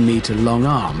 15-meter long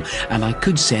arm, and I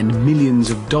could send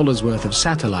millions of dollars worth of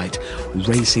satellite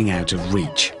racing out of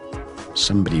reach.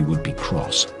 Somebody would be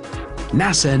cross.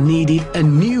 NASA needed a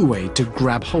new way to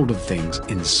grab hold of things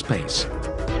in space.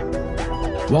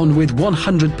 One with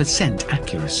 100%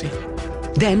 accuracy.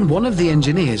 Then one of the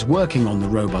engineers working on the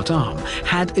robot arm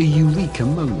had a eureka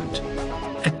moment.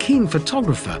 A keen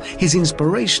photographer, his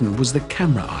inspiration was the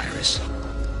camera iris.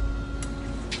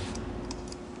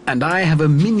 And I have a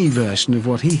mini version of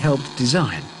what he helped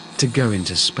design to go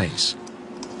into space.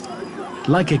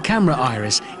 Like a camera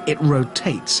iris, it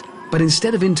rotates, but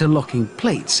instead of interlocking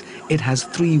plates, it has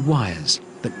 3 wires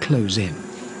that close in.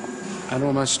 And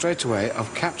almost straight away,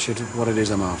 I've captured what it is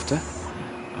I'm after.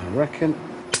 I reckon...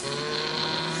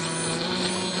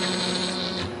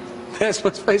 There's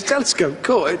my space telescope.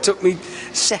 Cool, it took me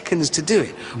seconds to do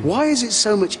it. Why is it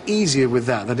so much easier with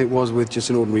that than it was with just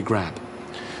an ordinary grab?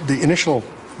 The initial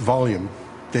volume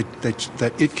that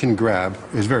it can grab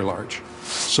is very large.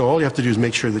 So all you have to do is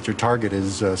make sure that your target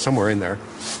is somewhere in there,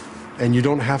 and you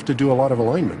don't have to do a lot of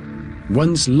alignment.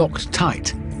 Once locked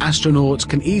tight, astronauts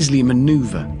can easily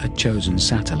maneuver a chosen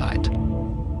satellite.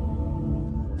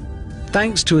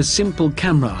 Thanks to a simple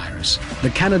camera iris, the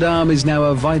Canadarm is now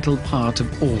a vital part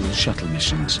of all shuttle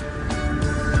missions.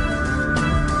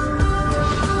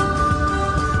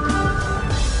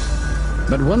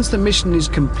 But once the mission is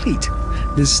complete,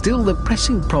 there's still the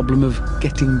pressing problem of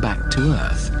getting back to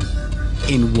Earth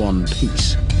in one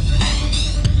piece.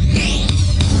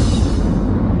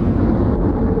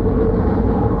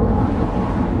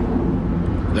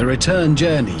 The return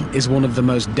journey is one of the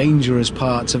most dangerous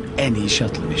parts of any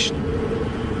shuttle mission.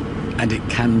 And it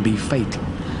can be fatal,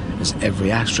 as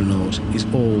every astronaut is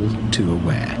all too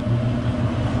aware.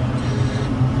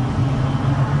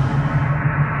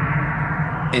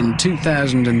 In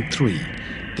 2003,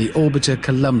 the orbiter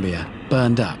Columbia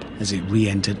burned up as it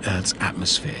re-entered Earth's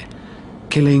atmosphere,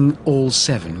 killing all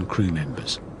 7 crew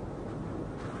members.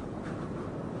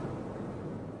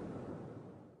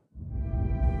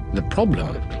 The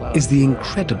problem is the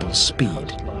incredible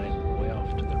speed.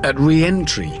 At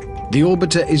re-entry, the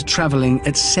orbiter is traveling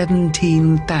at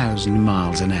 17,000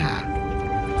 miles an hour.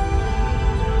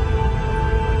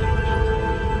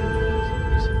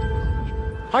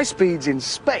 High speeds in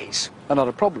space are not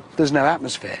a problem. There's no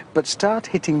atmosphere. But start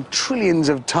hitting trillions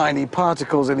of tiny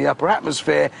particles in the upper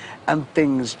atmosphere and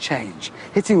things change.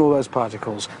 Hitting all those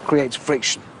particles creates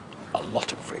friction, a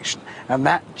lot of friction, and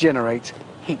that generates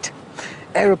heat.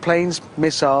 Aeroplanes,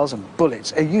 missiles and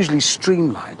bullets are usually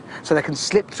streamlined so they can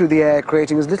slip through the air,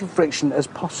 creating as little friction as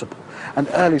possible. and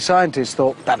early scientists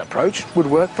thought that approach would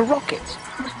work for rockets.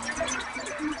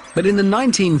 But in the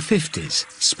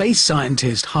 1950s, space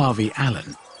scientist Harvey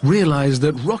Allen realized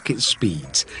that rocket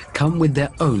speeds come with their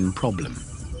own problem.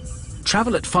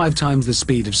 Travel at 5 times the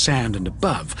speed of sound and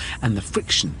above, and the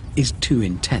friction is too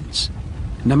intense.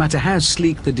 No matter how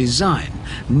sleek the design,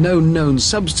 no known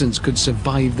substance could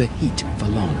survive the heat for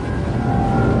long.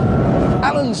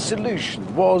 Allen's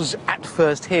solution was, at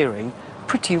first hearing,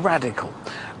 pretty radical.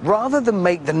 Rather than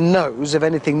make the nose of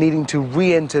anything needing to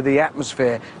re-enter the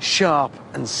atmosphere sharp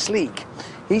and sleek,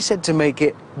 he said to make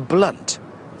it blunt,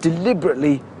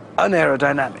 deliberately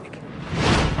unaerodynamic.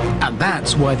 And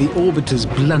that's why the orbiter's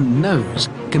blunt nose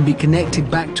can be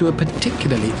connected back to a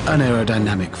particularly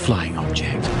unaerodynamic flying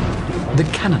object, the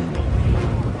cannonball.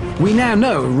 We now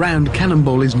know a round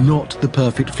cannonball is not the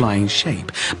perfect flying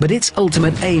shape, but its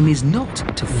ultimate aim is not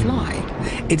to fly.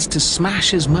 It's to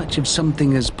smash as much of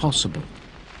something as possible.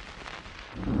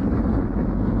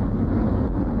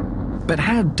 But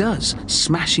how does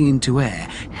smashing into air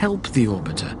help the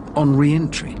orbiter on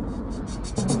re-entry?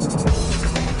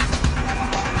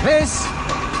 This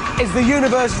is the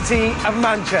University of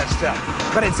Manchester,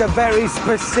 but it's a very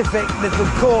specific little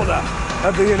corner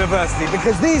of the university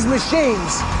because these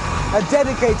machines are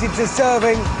dedicated to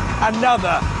serving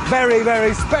another very,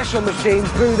 very special machine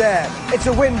through there. It's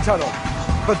a wind tunnel,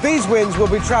 but these winds will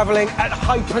be travelling at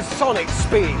hypersonic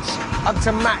speeds, up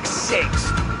to Mach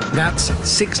 6. That's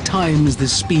 6 times the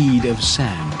speed of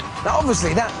sound. Now,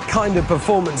 obviously, that kind of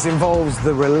performance involves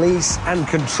the release and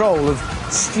control of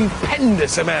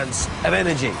stupendous amounts of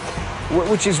energy,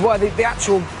 which is why the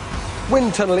actual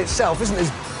wind tunnel itself isn't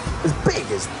as big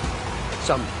as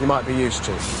some you might be used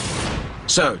to.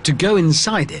 So, to go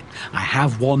inside it, I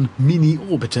have one mini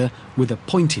orbiter with a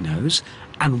pointy nose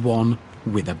and one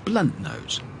with a blunt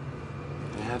nose.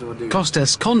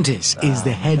 Kostas Kontis is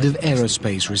the head of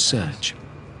aerospace research.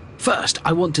 First,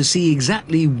 I want to see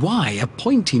exactly why a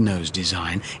pointy nose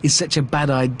design is such a bad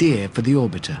idea for the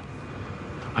orbiter.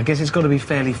 I guess it's got to be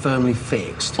fairly firmly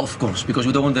fixed. Of course, because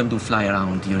we don't want them to fly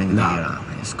around during the day.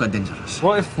 It's quite dangerous.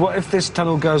 What if this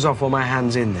tunnel goes off while my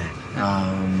hand's in there?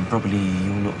 Probably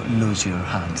you'll lose your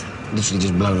hand. Literally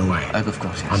just blown away? Of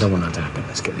course, yes. I don't want that to happen.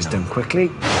 Let's get this done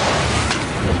quickly.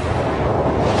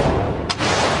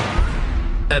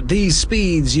 At these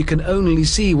speeds, you can only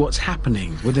see what's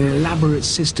happening with an elaborate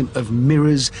system of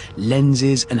mirrors,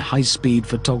 lenses, and high-speed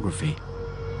photography.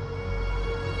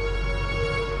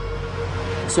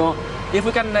 So, if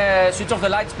we can switch off the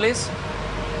lights, please.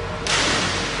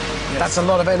 Yes. That's a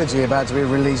lot of energy about to be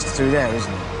released through there,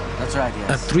 isn't it? That's right,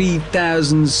 yes. A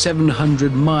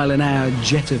 3,700-mile-an-hour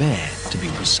jet of air, to be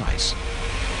precise.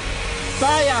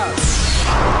 Fire!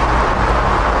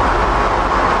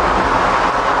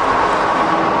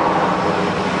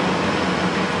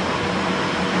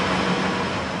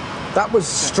 That was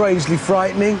strangely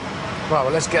frightening. Right,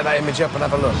 well, let's get that image up and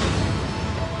have a look.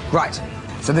 Right,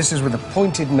 so this is with a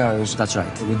pointed nose. That's right.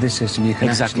 With this system, you can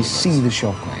actually see the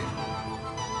shockwave.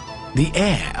 The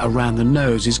air around the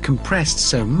nose is compressed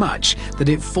so much that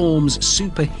it forms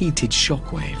superheated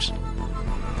shockwaves.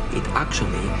 It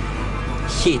actually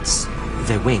hits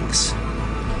the wings.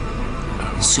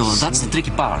 So that's the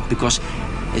tricky part, because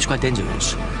it's quite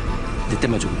dangerous. The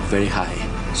temperature will be very high.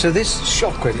 So this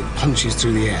shockwave, it punches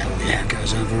through the air, the air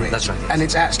goes over it. That's right. And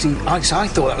it's actually, I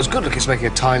thought that was good. Look, it's making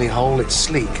a tiny hole, it's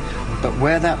sleek. But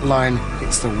where that line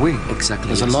hits the wing, exactly,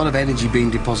 there's a lot of energy being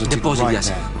deposited right yes.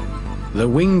 there. The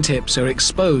wingtips are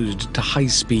exposed to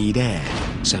high-speed air,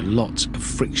 so lots of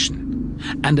friction.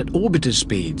 And at orbiter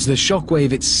speeds, the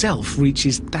shockwave itself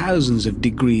reaches thousands of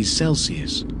degrees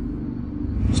Celsius.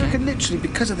 So it can literally,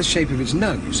 because of the shape of its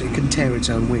nose, it can tear its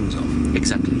own wings off.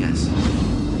 Exactly, yes.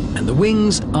 And the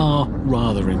wings are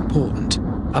rather important.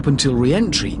 Up until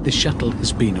re-entry, the shuttle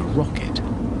has been a rocket.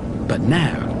 But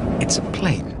now, it's a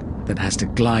plane that has to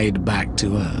glide back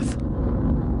to Earth.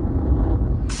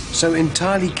 So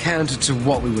entirely counter to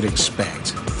what we would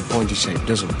expect, the pointy shape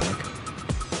doesn't work.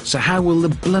 So how will the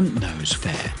blunt nose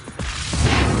fare?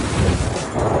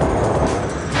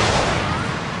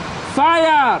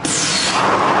 Fire!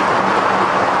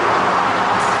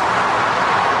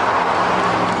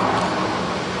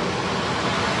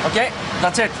 Okay,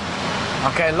 that's it.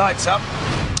 Okay, lights up.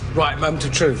 Right, moment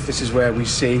of truth. This is where we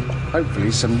see,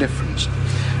 hopefully, some difference.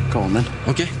 Go on then.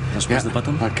 Okay, let's press the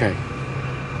button. Okay.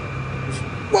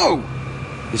 Whoa!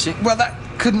 You see? Well, that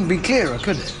couldn't be clearer,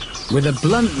 could it? With a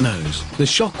blunt nose, the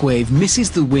shockwave misses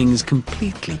the wings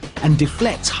completely and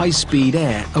deflects high-speed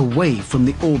air away from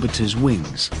the orbiter's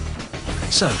wings.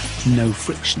 So, no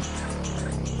friction.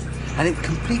 And it's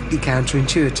completely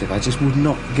counterintuitive. I just would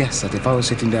not guess that if I was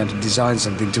sitting down to design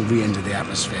something to re-enter the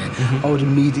atmosphere, I would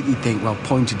immediately think, well,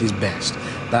 pointed is best.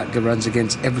 That runs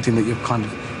against everything that your kind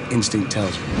of instinct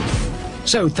tells you.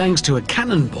 So, thanks to a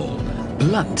cannonball,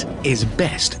 blunt is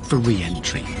best for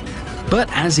re-entry. But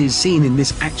as is seen in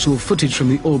this actual footage from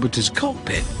the orbiter's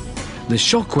cockpit, the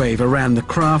shockwave around the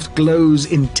craft glows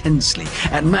intensely.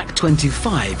 At Mach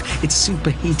 25, it's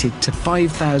superheated to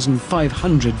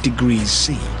 5,500 degrees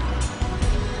C.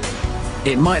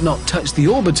 It might not touch the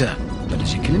orbiter, but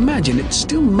as you can imagine, it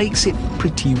still makes it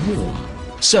pretty warm.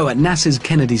 So at NASA's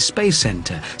Kennedy Space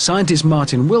Center, scientist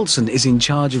Martin Wilson is in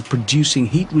charge of producing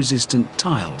heat-resistant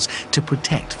tiles to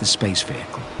protect the space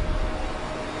vehicle.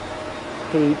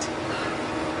 Heat.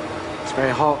 It's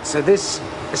very hot. So this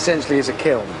essentially is a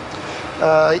kiln.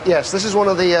 Yes, this is one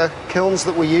of the kilns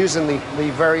that we use in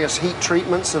the various heat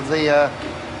treatments of the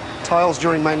tiles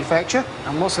during manufacture.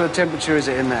 And what sort of temperature is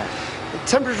it in there? The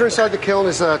temperature inside the kiln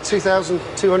is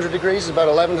 2,200 degrees, about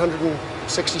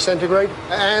 1,160 centigrade.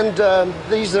 And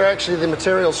these are actually the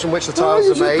materials from which the tiles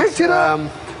are made. Picked it up.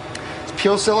 It's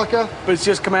pure silica. But it's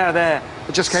just come out of there.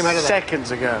 It just came out of there.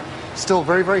 Seconds ago. Still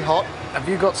very, very hot. Have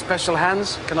you got special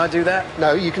hands? Can I do that?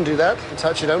 No, you can do that and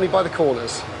touch it only by the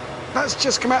corners. That's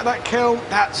just come out of that kiln.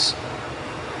 That's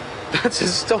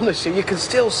astonishing. You can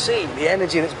still see the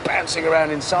energy that's bouncing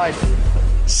around inside.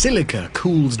 Silica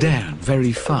cools down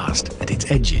very fast at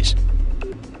its edges.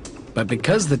 But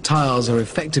because the tiles are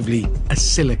effectively a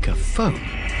silica foam,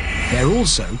 they're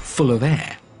also full of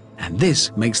air, and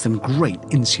this makes them great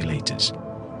insulators.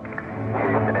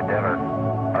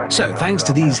 So, thanks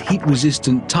to these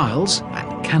heat-resistant tiles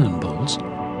and cannonballs,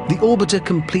 the orbiter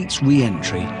completes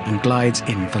re-entry and glides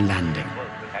in for landing.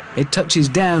 It touches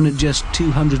down at just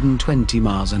 220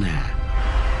 miles an hour.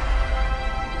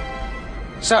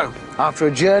 So, after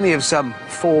a journey of some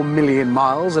 4 million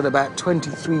miles at about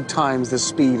 23 times the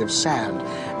speed of sound,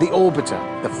 the orbiter,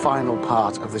 the final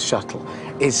part of the shuttle,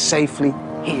 is safely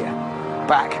here,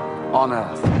 back on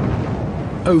Earth.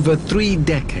 Over 3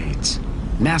 decades,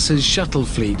 NASA's shuttle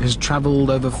fleet has travelled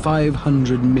over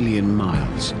 500 million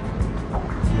miles.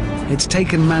 It's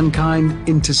taken mankind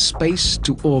into space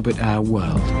to orbit our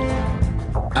world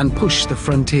and push the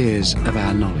frontiers of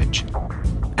our knowledge.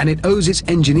 And it owes its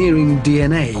engineering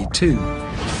DNA to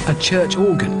a church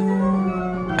organ,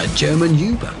 a German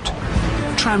U-boat,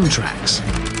 tram tracks,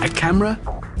 a camera,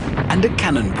 and a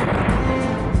cannonball.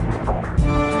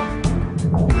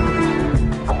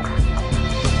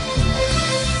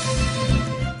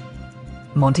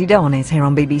 Monty Don is here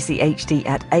on BBC HD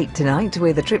at 8 tonight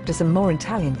with a trip to some more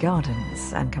Italian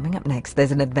gardens. And coming up next,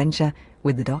 there's an adventure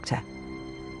with the Doctor.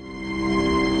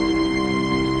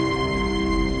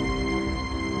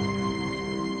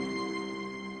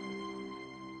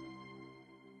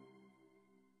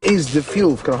 Is the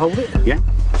fuel, can I hold it? Yeah.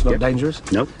 It's not dangerous?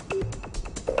 No.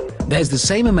 There's the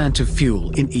same amount of fuel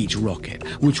in each rocket,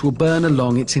 which will burn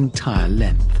along its entire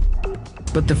length.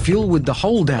 But the fuel with the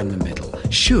hole down the middle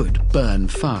should burn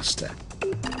faster.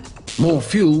 More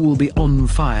fuel will be on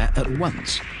fire at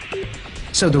once.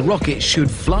 So the rocket should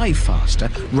fly faster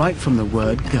right from the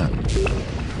word go.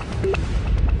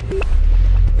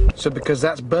 So because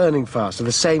that's burning faster,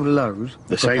 the same load...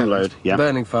 The same load, yeah.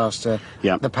 Burning faster,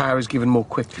 yeah. The power is given more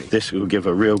quickly. This will give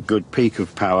a real good peak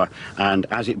of power, and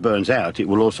as it burns out, it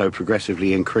will also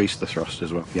progressively increase the thrust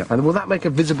as well, yeah. And will that make a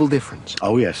visible difference?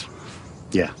 Oh, yes.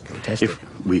 Yeah. Can we test it?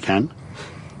 We can.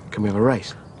 Can we have a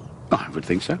race? I would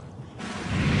think so.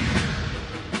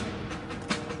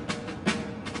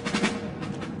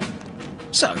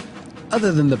 So,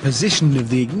 other than the position of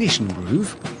the ignition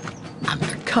groove and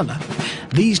the colour,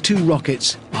 these two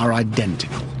rockets are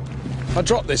identical. If I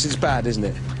drop this, it's bad, isn't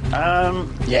it?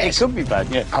 It could be bad,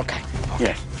 yeah. Okay.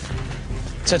 Yeah.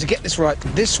 So to get this right,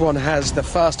 this one has the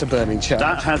faster burning charge.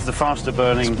 That has the faster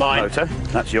burning motor.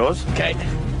 That's yours. Okay.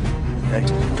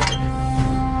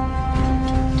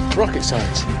 Rocket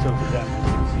science.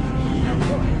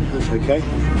 That's okay.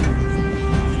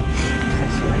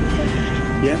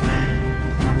 Yeah.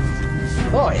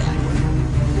 Oh, yeah.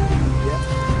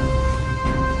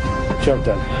 Job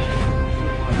done.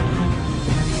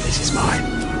 This is mine.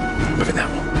 Look at that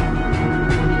one.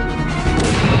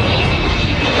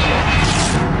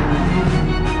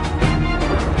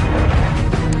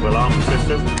 We'll arm the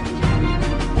system.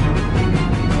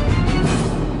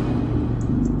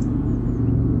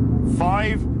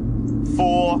 Five,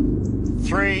 4,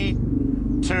 3,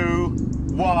 2,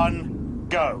 1,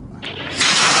 go.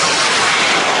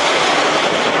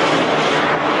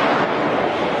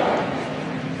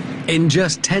 In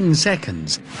just 10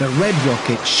 seconds, the red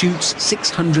rocket shoots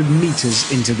 600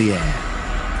 meters into the air.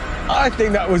 I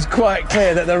think that was quite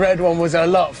clear that the red one was a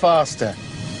lot faster.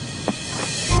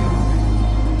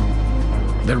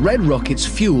 The red rocket's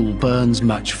fuel burns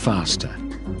much faster,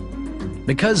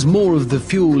 because more of the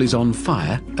fuel is on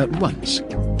fire at once.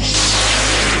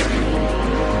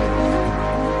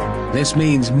 This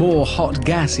means more hot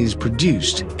gas is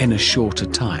produced in a shorter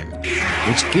time,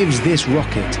 which gives this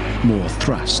rocket more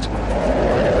thrust.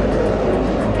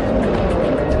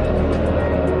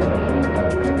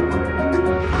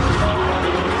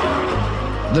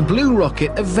 The blue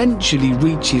rocket eventually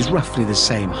reaches roughly the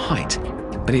same height,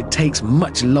 but it takes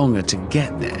much longer to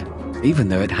get there, even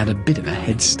though it had a bit of a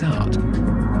head start.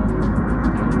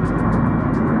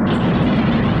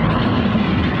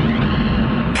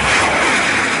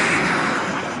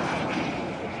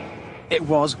 It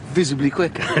was visibly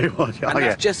quicker. It was, and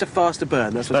that's just a faster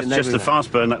burn. That's what That's just a fast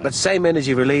burn. But same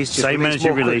energy release, just same energy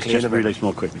release, just release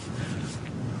more quickly.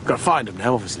 Got to find them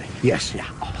now, obviously. Yes. Yeah.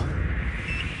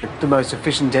 The most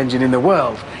efficient engine in the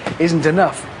world isn't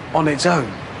enough on its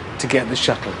own to get the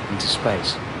shuttle into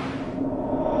space.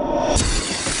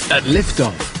 At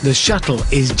liftoff, the shuttle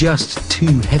is just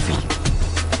too heavy.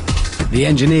 The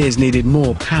engineers needed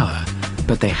more power,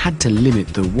 but they had to limit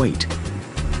the weight.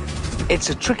 It's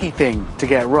a tricky thing to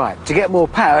get right. To get more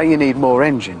power, you need more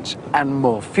engines and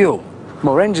more fuel.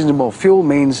 More engines and more fuel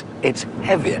means it's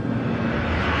heavier.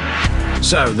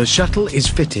 So the shuttle is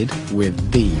fitted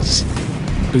with these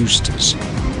boosters.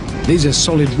 These are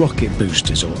solid rocket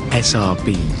boosters, or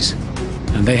SRBs,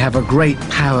 and they have a great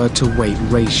power-to-weight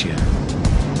ratio.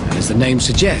 And as the name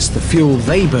suggests, the fuel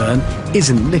they burn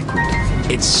isn't liquid,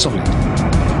 it's solid.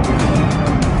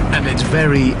 And it's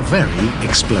very, very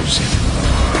explosive.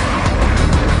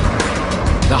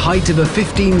 The height of a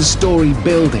 15-story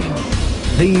building,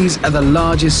 these are the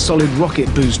largest solid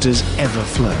rocket boosters ever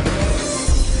flown.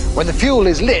 When the fuel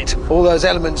is lit, all those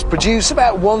elements produce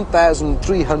about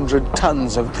 1,300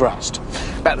 tons of thrust,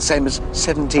 about the same as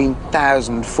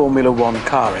 17,000 Formula One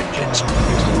car engines.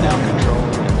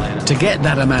 To get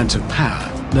that amount of power,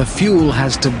 the fuel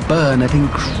has to burn at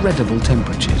incredible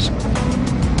temperatures.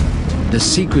 The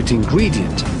secret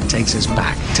ingredient takes us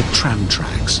back to tram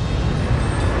tracks.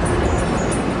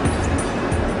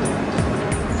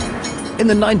 In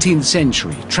the 19th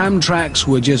century, tram tracks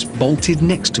were just bolted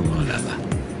next to one another,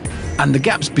 and the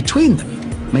gaps between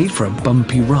them made for a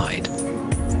bumpy ride.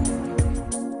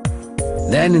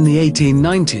 Then in the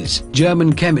 1890s,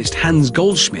 German chemist Hans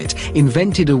Goldschmidt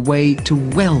invented a way to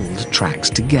weld tracks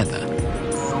together.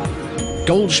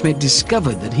 Goldschmidt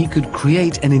discovered that he could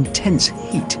create an intense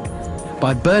heat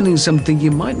by burning something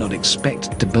you might not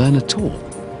expect to burn at all: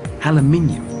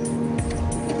 aluminium.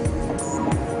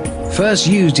 First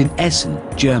used in Essen,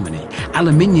 Germany,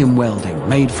 aluminium welding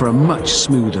made for a much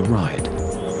smoother ride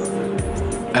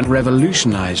and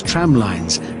revolutionized tram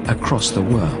lines across the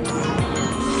world.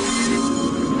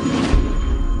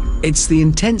 It's the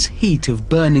intense heat of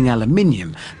burning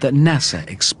aluminium that NASA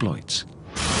exploits.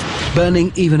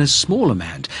 Burning even a small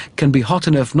amount can be hot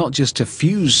enough not just to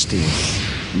fuse steel,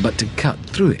 but to cut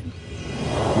through it,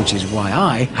 which is why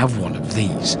I have one of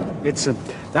these. It's an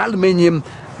aluminium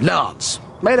lance,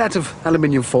 made out of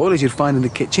aluminium foil, as you'd find in the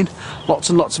kitchen. Lots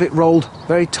and lots of it rolled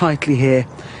very tightly here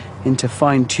into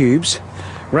fine tubes,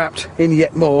 wrapped in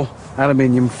yet more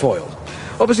aluminium foil.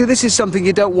 Obviously, this is something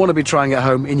you don't want to be trying at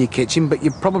home in your kitchen, but you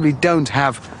probably don't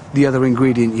have the other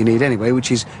ingredient you need anyway,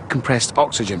 which is compressed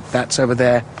oxygen. That's over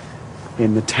there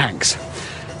in the tanks.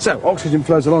 So, oxygen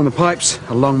flows along the pipes,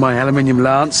 along my aluminium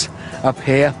lance. Up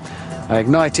here, I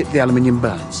ignite it, the aluminium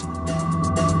burns.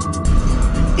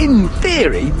 In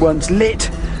theory, once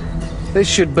lit, this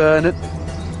should burn at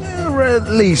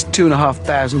least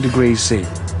 2,500 degrees C.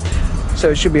 So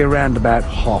it should be around about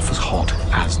half as hot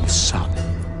as the sun.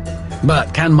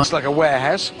 But it's like a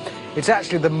warehouse. It's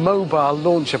actually the mobile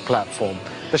launcher platform.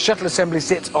 The shuttle assembly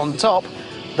sits on top.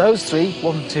 Those three,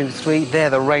 1, 2, 3,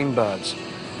 they're the rainbirds.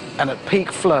 And at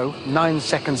peak flow, 9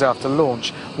 seconds after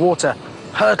launch, water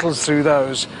hurtles through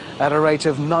those at a rate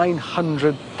of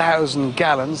 900,000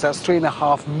 gallons, that's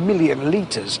 3.5 million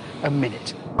litres a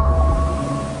minute.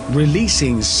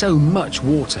 Releasing so much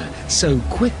water so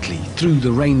quickly through the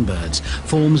rainbirds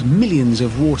forms millions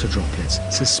of water droplets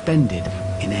suspended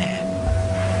in air.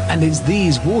 And it's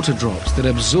these water drops that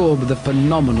absorb the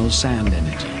phenomenal sound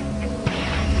energy.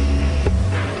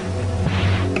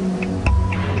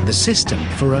 The system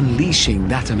for unleashing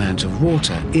that amount of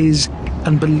water is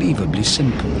unbelievably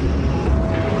simple.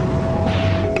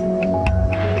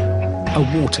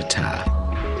 A water tower.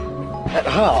 At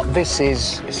heart, this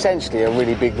is essentially a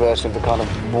really big version of the kind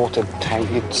of water tank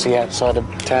you'd see outside a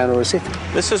town or a city.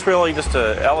 This is really just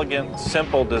an elegant,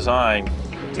 simple design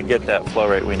to get that flow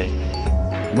rate we need.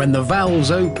 When the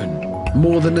valves open,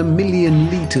 more than 1 million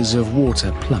litres of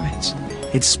water plummets.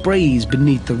 It sprays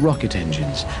beneath the rocket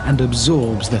engines and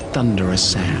absorbs the thunderous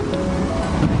sound.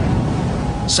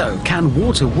 So, can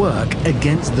water work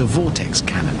against the vortex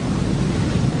cannon?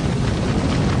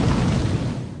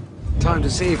 Time to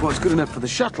see if what's good enough for the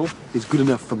shuttle is good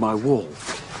enough for my wall.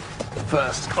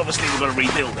 First, obviously, we've got to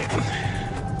rebuild it.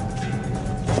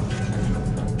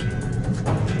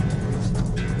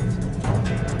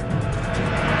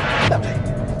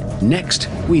 Next,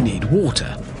 we need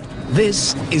water.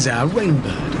 This is our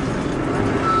Rainbird.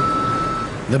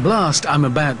 The blast I'm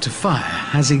about to fire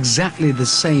has exactly the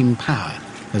same power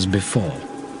as before.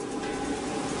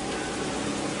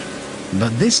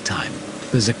 But this time,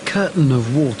 there's a curtain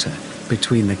of water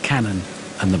between the cannon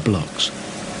and the blocks.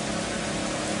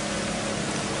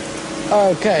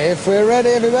 Okay, if we're ready,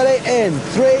 everybody, in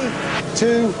 3,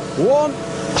 2, 1.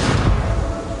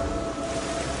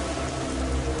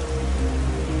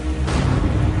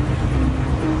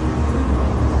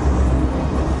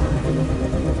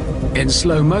 In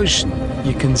slow motion,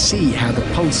 you can see how the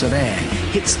pulse of air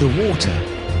hits the water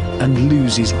and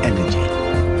loses energy.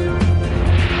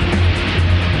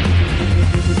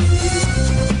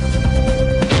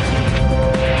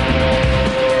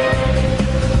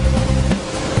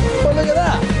 Well, look at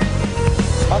that.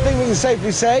 I think we can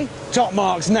safely say, top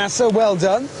marks, NASA, well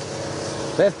done.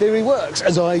 Their theory works,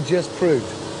 as I just proved.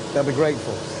 They'll be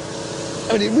grateful.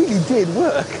 I mean, it really did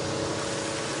work.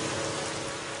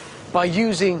 By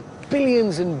using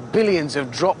billions and billions of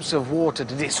drops of water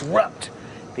to disrupt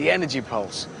the energy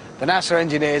pulse, the NASA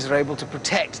engineers are able to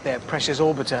protect their precious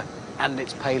orbiter and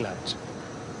its payloads.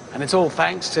 And it's all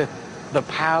thanks to the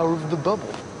power of the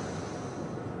bubble.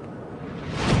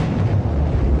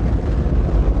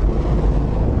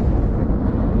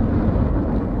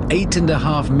 Eight and a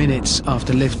half minutes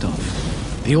after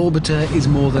liftoff, the orbiter is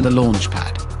more than a launch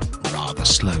pad, rather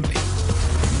slowly.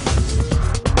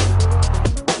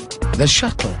 The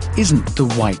shuttle isn't the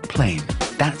white plane,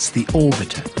 that's the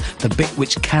orbiter, the bit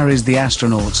which carries the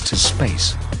astronauts to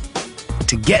space.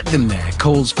 To get them there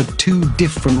calls for 2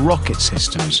 different rocket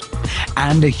systems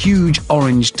and a huge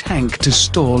orange tank to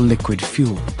store liquid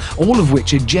fuel, all of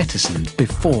which are jettisoned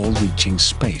before reaching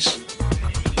space.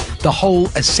 The whole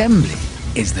assembly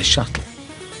is the shuttle.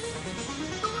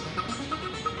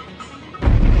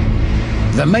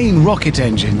 The main rocket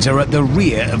engines are at the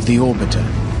rear of the orbiter.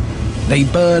 They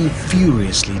burn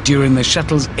furiously during the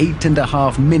shuttle's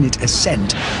 8.5-minute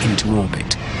ascent into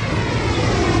orbit.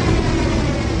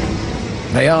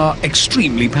 They are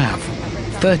extremely powerful,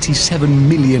 37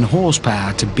 million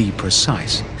horsepower to be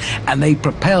precise, and they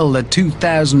propel the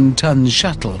 2,000-ton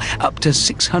shuttle up to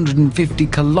 650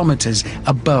 kilometers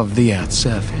above the Earth's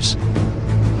surface.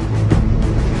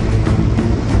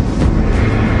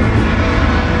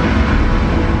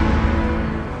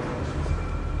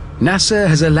 NASA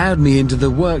has allowed me into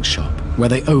the workshop where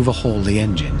they overhaul the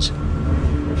engines.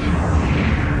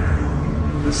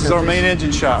 This is our main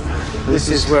engine shop. This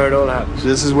is where it all happens.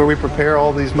 This is where we prepare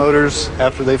all these motors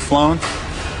after they've flown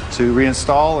to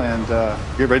reinstall and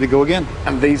get ready to go again.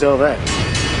 And these are there.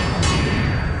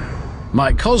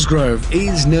 Mike Cosgrove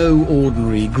is no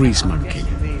ordinary grease monkey.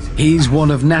 He's one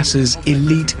of NASA's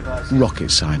elite rocket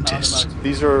scientists.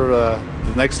 These are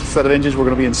the next set of engines we're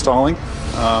going to be installing.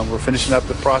 We're finishing up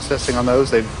the processing on those.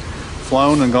 They've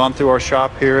flown and gone through our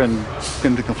shop here and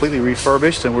been completely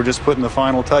refurbished, and we're just putting the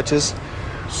final touches.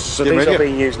 So these are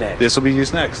being used next? This will be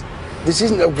used next. This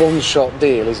isn't a one-shot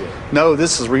deal, is it? No,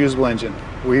 this is a reusable engine.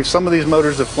 Some of these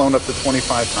motors have flown up to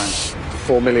 25 times.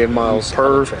 4 million miles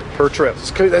per trip.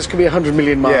 This could be 100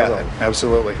 million miles on.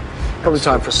 Absolutely. Probably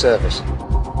time for service.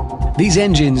 These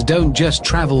engines don't just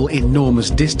travel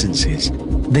enormous distances,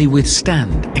 they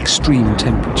withstand extreme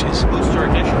temperatures.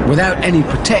 Without any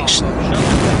protection,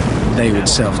 they would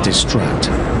self-destruct.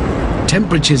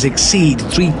 Temperatures exceed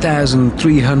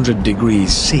 3,300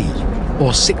 degrees C,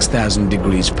 or 6,000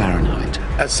 degrees Fahrenheit.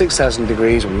 At 6,000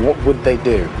 degrees, what would they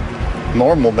do?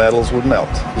 Normal metals would melt.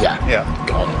 Yeah.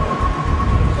 Gone.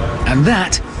 And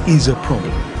that is a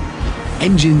problem.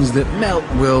 Engines that melt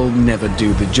will never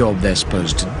do the job they're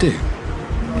supposed to do.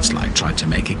 It's like trying to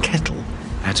make a kettle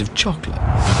out of chocolate.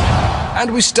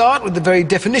 And we start with the very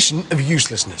definition of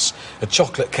uselessness, a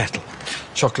chocolate kettle.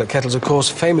 Chocolate kettles, of course,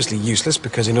 famously useless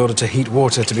because in order to heat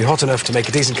water to be hot enough to make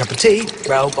a decent cup of tea,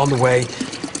 well, on the way,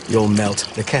 you'll melt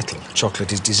the kettle.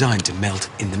 Chocolate is designed to melt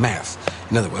in the mouth.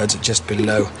 In other words, at just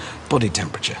below body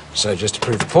temperature. So just to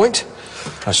prove the point,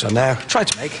 I shall now try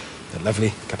to make a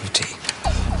lovely cup of tea.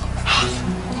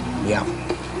 Yeah,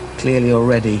 clearly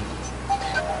already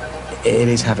it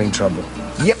is having trouble.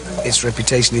 Yep, its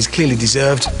reputation is clearly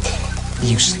deserved.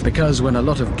 Useless. Because when a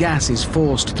lot of gas is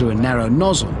forced through a narrow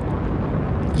nozzle,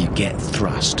 you get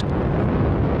thrust.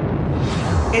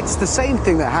 It's the same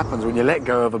thing that happens when you let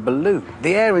go of a balloon.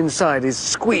 The air inside is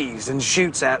squeezed and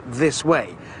shoots out this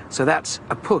way. So that's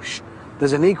a push.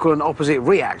 There's an equal and opposite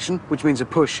reaction, which means a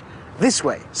push this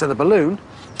way. So the balloon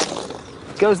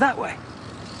goes that way.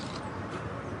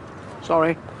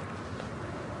 Sorry.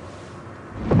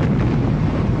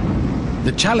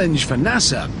 The challenge for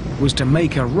NASA was to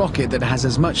make a rocket that has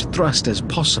as much thrust as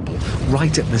possible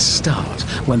right at the start,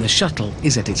 when the shuttle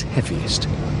is at its heaviest.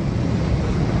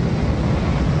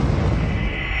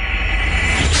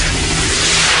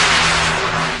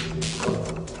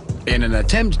 In an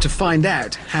attempt to find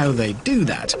out how they do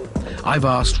that, I've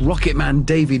asked rocketman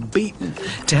David Beaton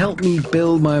to help me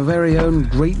build my very own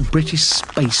Great British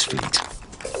Space Fleet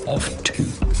of 2.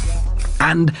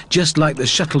 And just like the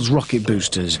shuttle's rocket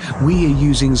boosters, we are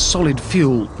using solid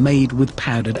fuel made with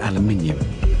powdered aluminium.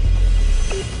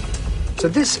 So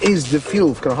this is the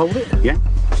fuel. Can I hold it? Yeah.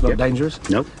 It's not dangerous?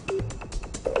 No.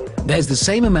 There's the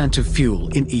same amount of fuel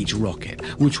in each rocket,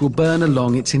 which will burn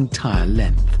along its entire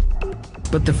length.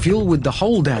 But the fuel with the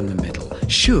hole down the middle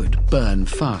should burn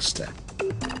faster.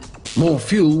 More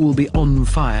fuel will be on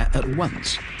fire at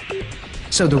once.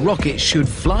 So the rocket should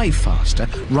fly faster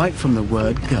right from the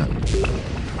word go.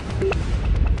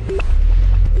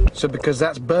 So because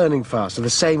that's burning faster, the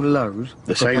same load...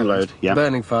 The same load, yeah.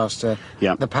 Burning faster,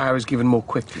 yeah. The power is given more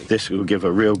quickly. This will give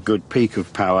a real good peak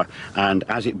of power, and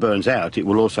as it burns out, it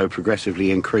will also progressively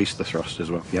increase the thrust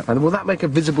as well. Yeah. And will that make a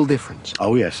visible difference?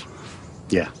 Oh, yes.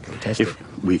 Yeah. Can we test if it?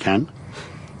 We can.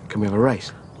 Can we have a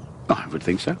race? I would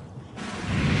think so.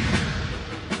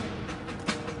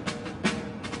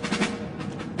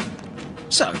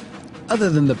 So, other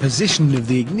than the position of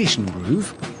the ignition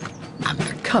groove and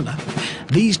the colour,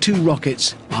 these two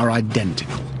rockets are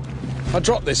identical. I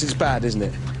dropped this, it's bad, isn't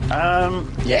it?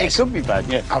 It could be bad,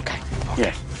 yeah. Okay.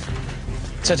 Yeah.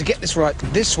 So to get this right,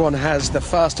 this one has the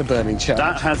faster burning charge.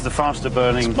 That has the faster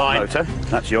burning motor.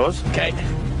 That's yours. Okay.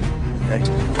 Okay.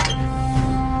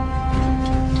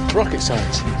 Rocket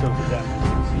science.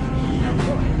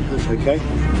 That's okay.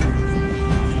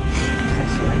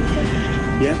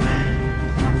 Yeah.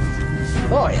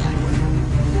 Oh, yeah.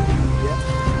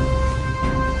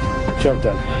 Job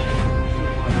done.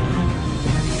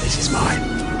 This is mine.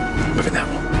 Moving that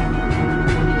one.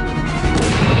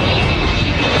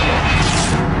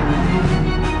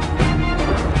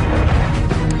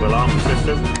 We'll arm the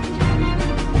system.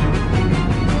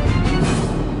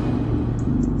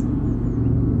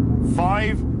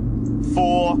 Five,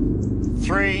 4,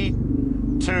 3,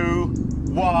 2,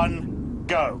 1,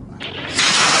 go.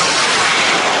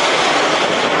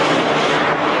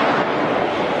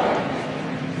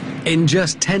 In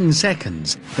just 10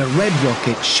 seconds, the red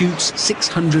rocket shoots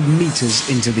 600 meters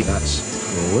into the... That's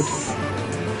forward.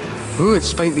 Ooh,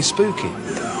 it's faintly spooky.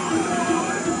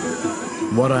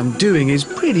 What I'm doing is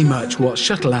pretty much what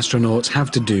shuttle astronauts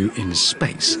have to do in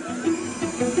space.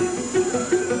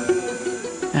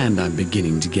 And I'm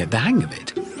beginning to get the hang of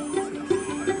it.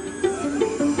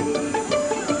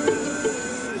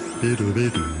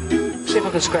 See if I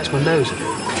can scratch my nose a bit.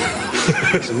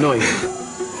 It's annoying.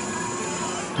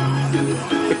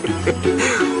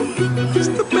 It's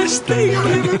the best thing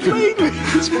I've ever played with.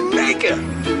 It's mega.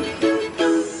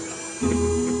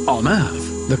 On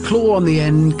Earth, the claw on the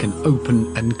end can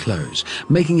open and close,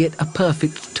 making it a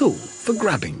perfect tool for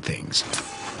grabbing things.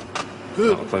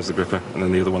 I'll close the gripper, and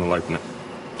then the other one will open it.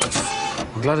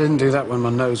 I'm glad I didn't do that when my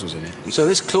nose was in it. So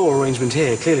this claw arrangement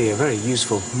here, clearly a very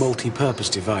useful multi-purpose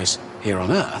device here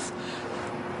on Earth.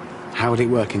 How would it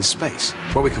work in space?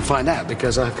 Well, we can find out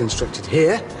because I've constructed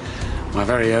here my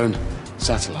very own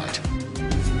satellite.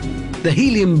 The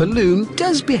helium balloon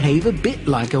does behave a bit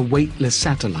like a weightless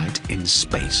satellite in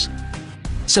space.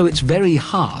 So it's very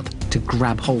hard to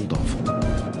grab hold of.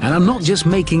 And I'm not just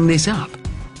making this up.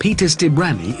 Peter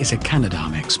Stibrani is a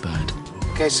Canadarm expert.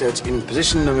 Okay, so it's in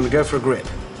position, I'm going to go for a grip.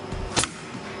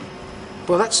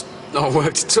 Well, that's not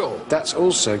worked at all. That's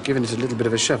also given it a little bit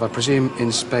of a shove. I presume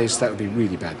in space that would be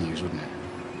really bad news, wouldn't it?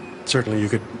 Certainly you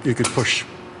could push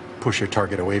your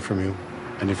target away from you.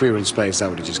 And if we were in space, that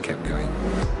would have just kept going.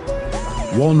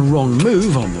 One wrong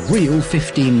move on the real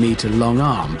 15-meter long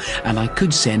arm, and I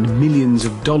could send millions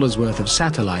of dollars worth of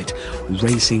satellite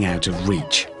racing out of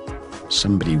reach.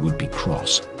 Somebody would be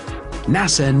cross.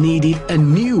 NASA needed a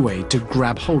new way to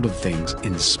grab hold of things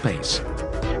in space.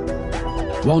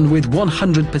 One with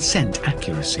 100%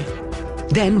 accuracy.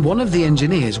 Then one of the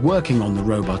engineers working on the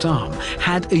robot arm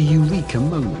had a eureka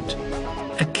moment.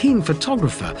 A keen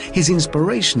photographer, his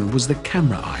inspiration was the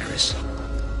camera iris.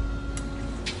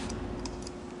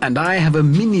 And I have a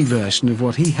mini version of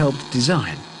what he helped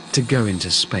design to go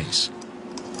into space.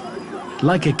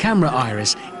 Like a camera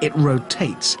iris, it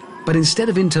rotates, but instead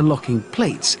of interlocking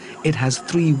plates, it has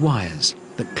 3 wires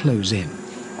that close in.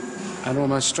 And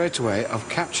almost straight away, I've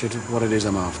captured what it is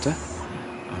I'm after.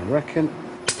 I reckon.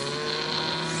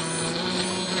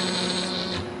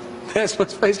 There's my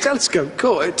space telescope.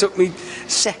 Cool. It took me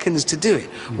seconds to do it.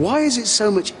 Why is it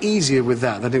so much easier with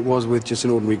that than it was with just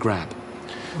an ordinary grab?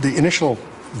 The initial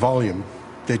volume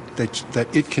that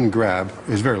it can grab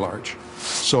is very large.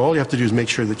 So all you have to do is make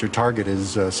sure that your target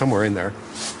is somewhere in there,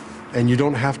 and you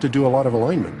don't have to do a lot of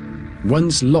alignment.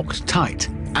 Once locked tight,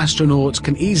 astronauts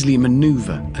can easily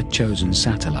maneuver a chosen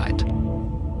satellite.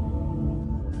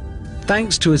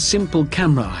 Thanks to a simple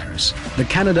camera iris, the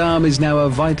Canadarm is now a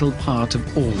vital part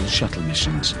of all shuttle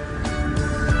missions.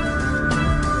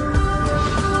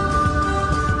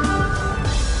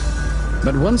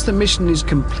 But once the mission is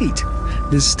complete,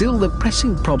 there's still the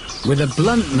pressing problem. With a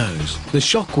blunt nose, the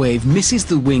shockwave misses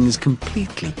the wings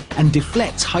completely and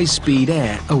deflects high-speed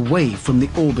air away from the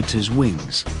orbiter's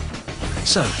wings.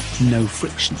 So, no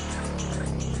friction.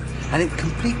 And it's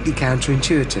completely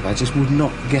counterintuitive. I just would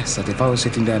not guess that if I was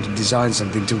sitting down to design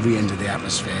something to re-enter the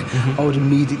atmosphere, I would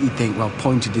immediately think, well,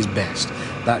 pointed is best.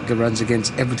 That runs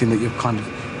against everything that your kind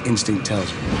of instinct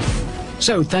tells me.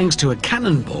 So, thanks to a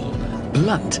cannonball,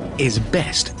 blunt is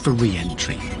best for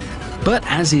re-entry. But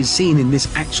as is seen in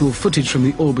this actual footage from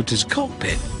the orbiter's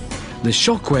cockpit, the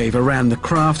shockwave around the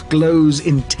craft glows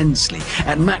intensely.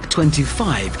 At Mach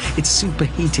 25, it's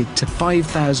superheated to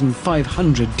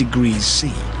 5,500 degrees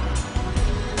C.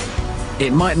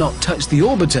 It might not touch the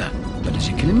orbiter, but as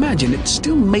you can imagine, it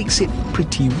still makes it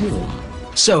pretty warm.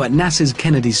 So at NASA's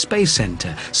Kennedy Space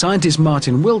Center, scientist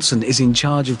Martin Wilson is in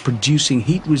charge of producing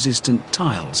heat-resistant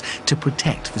tiles to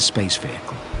protect the space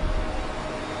vehicle.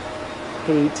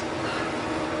 Heat.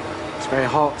 It's very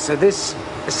hot. So this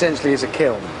essentially is a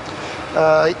kiln.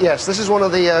 Yes, this is one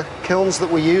of the kilns that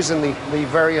we use in the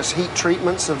various heat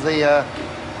treatments of the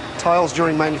tiles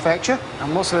during manufacture.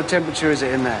 And what sort of temperature is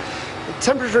it in there? The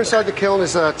temperature inside the kiln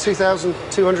is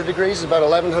 2,200 degrees, about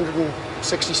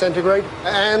 1,160 centigrade.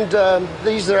 And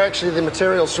these are actually the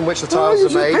materials from which the tiles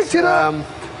are made. Picked it up.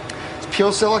 It's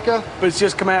pure silica. But it's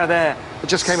just come out of there. It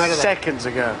just came out of there. Seconds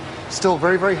ago. Still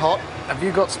very, very hot. Have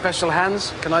you got special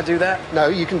hands? Can I do that? No,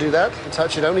 you can do that. You can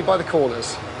touch it only by the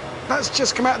corners. That's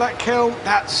just come out of that kiln.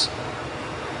 That's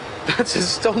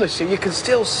astonishing. You can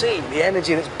still see the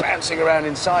energy that's bouncing around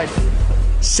inside.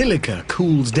 Silica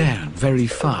cools down very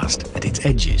fast at its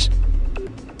edges.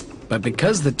 But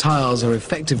because the tiles are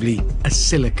effectively a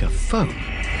silica foam,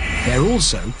 they're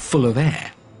also full of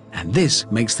air, and this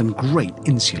makes them great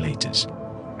insulators.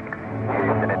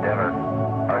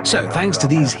 So, thanks to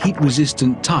these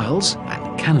heat-resistant tiles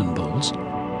and cannonballs,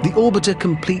 the orbiter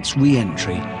completes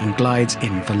re-entry and glides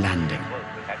in for landing.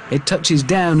 It touches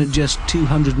down at just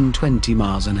 220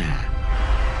 miles an hour.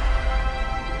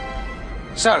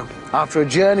 So, after a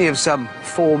journey of some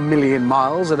 4 million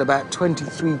miles at about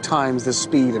 23 times the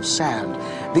speed of sound,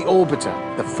 the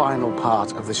orbiter, the final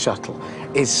part of the shuttle,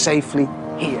 is safely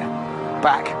here,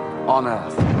 back on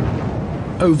Earth.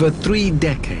 Over 3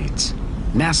 decades,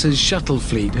 NASA's shuttle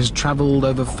fleet has traveled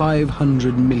over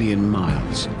 500 million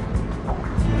miles.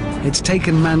 It's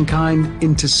taken mankind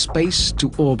into space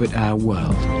to orbit our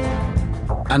world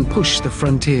and push the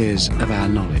frontiers of our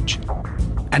knowledge.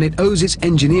 And it owes its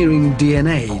engineering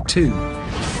DNA to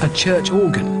a church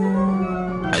organ,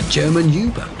 a German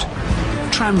U-boat,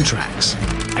 tram tracks,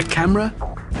 a camera,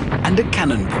 and a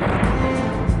cannonball.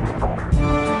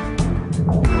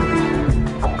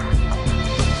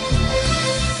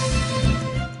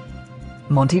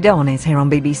 Monty Don is here on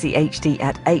BBC HD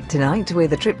at 8 tonight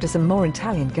with a trip to some more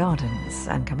Italian gardens.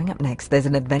 And coming up next, there's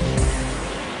an adventure.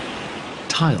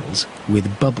 Tiles with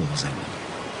bubbles in them.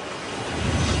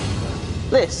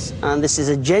 This is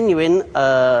a genuine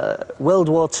World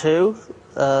War II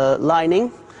lining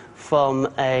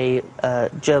from a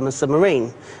German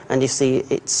submarine. And you see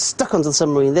it's stuck onto the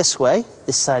submarine this way.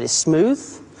 This side is smooth,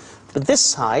 but this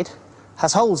side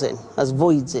has holes in, has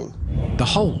voids in. The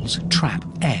holes trap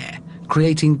air,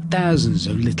 creating thousands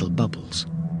of little bubbles.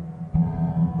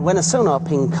 When a sonar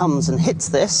ping comes and hits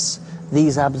this,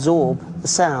 these absorb the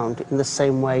sound in the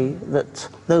same way that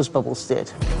those bubbles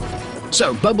did.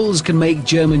 So bubbles can make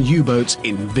German U-boats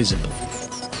invisible.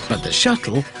 But the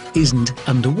shuttle isn't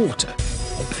underwater,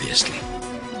 obviously.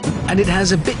 And it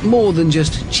has a bit more than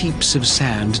just cheeps of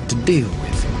sound to deal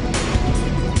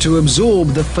with. To absorb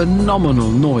the phenomenal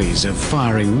noise of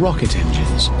firing rocket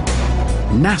engines,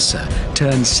 NASA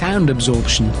turned sound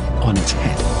absorption on its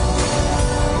head.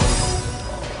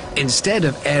 Instead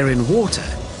of air in water,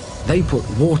 they put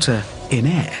water in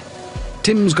air.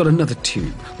 Tim's got another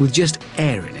tube with just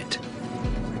air in it.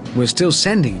 We're still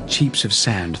sending cheeps of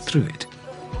sound through it.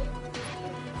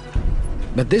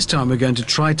 But this time we're going to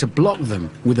try to block them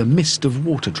with a mist of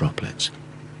water droplets.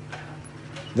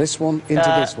 This one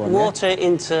into this one, water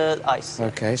into ice.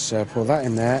 Okay, so pour that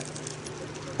in there,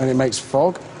 and it makes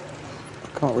fog.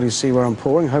 I can't really see where I'm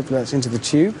pouring. Hopefully that's into the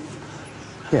tube.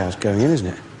 Yeah, it's going in, isn't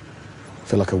it? I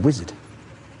feel like a wizard.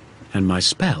 And my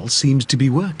spell seems to be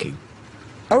working.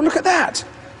 Oh, look at that!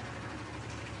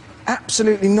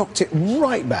 Absolutely knocked it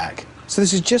right back. So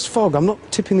this is just fog. I'm not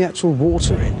tipping the actual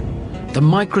water in. The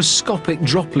microscopic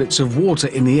droplets of water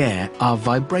in the air are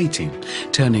vibrating,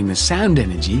 turning the sound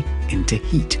energy into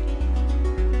heat.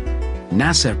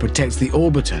 NASA protects the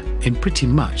orbiter in pretty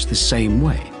much the same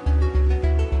way.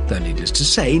 Though needless to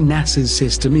say, NASA's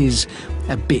system is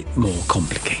a bit more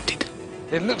complicated.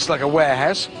 It looks like a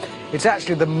warehouse. It's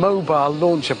actually the mobile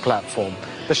launcher platform.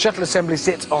 The shuttle assembly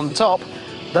sits on top.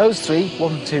 Those three,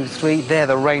 1, 2, 3, they're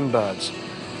the Rainbirds.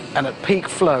 And at peak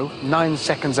flow, 9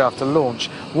 seconds after launch,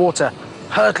 water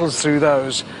hurtles through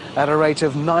those at a rate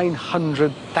of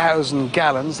 900,000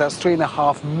 gallons. That's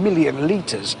 3.5 million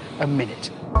litres a minute.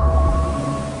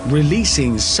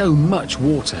 Releasing so much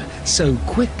water so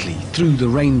quickly through the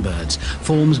Rainbirds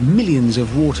forms millions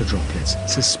of water droplets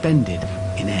suspended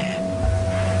in air.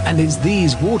 And it's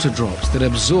these water drops that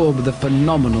absorb the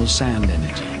phenomenal sound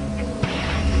energy.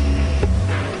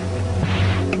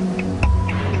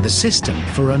 The system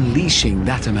for unleashing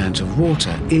that amount of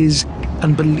water is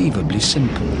unbelievably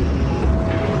simple.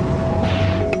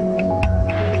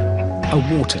 A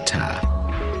water tower.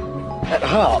 At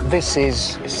heart, this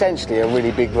is essentially a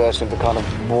really big version of the kind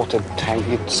of water tank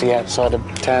you'd see outside a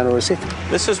town or a city.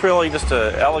 This is really just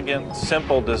an elegant,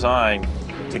 simple design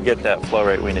to get that flow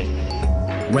rate we need.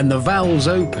 When the valves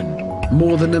open,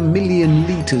 more than 1 million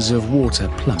litres of water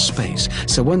plus space.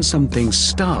 So once something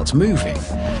starts moving,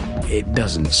 it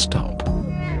doesn't stop.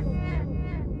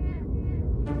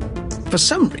 For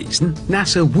some reason,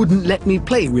 NASA wouldn't let me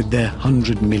play with their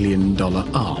 $100 million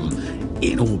arm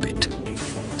in orbit.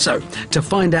 So, to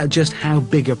find out just how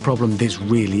big a problem this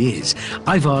really is,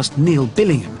 I've asked Neil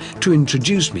Billingham to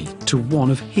introduce me to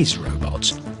one of his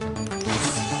robots.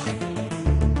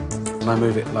 Can I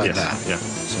move it like that? Yeah.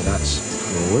 So that's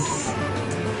forward.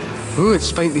 Ooh,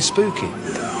 it's faintly spooky.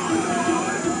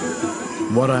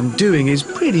 What I'm doing is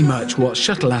pretty much what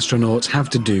shuttle astronauts have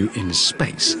to do in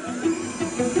space.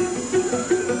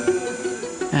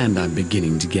 And I'm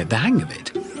beginning to get the hang of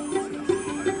it.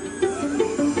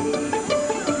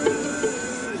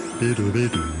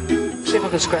 See if I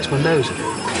can scratch my nose a bit.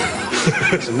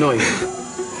 It's annoying.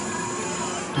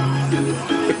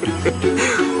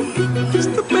 It's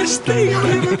the best thing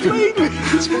I've ever played with.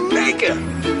 It's mega.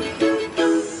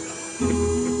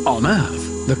 On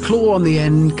Earth, the claw on the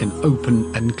end can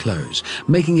open and close,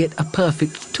 making it a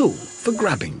perfect tool for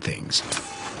grabbing things.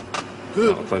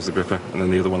 I'll close the gripper, and then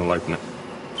the other one will open it.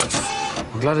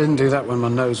 I'm glad I didn't do that when my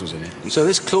nose was in it. So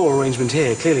this claw arrangement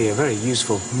here, clearly a very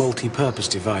useful multi-purpose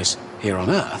device here on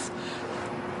Earth.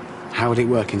 How would it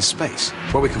work in space?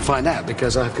 Well, we can find out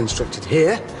because I've constructed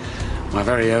here my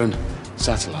very own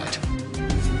satellite.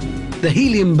 The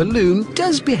helium balloon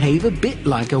does behave a bit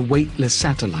like a weightless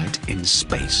satellite in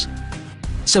space.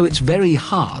 So it's very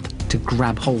hard to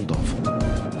grab hold of.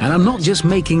 And I'm not just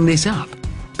making this up.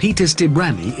 Peter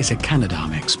Stibrani is a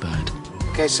Canadarm expert.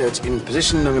 Okay, so it's in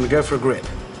position. I'm going to go for a grip.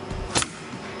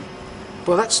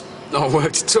 Well, that's not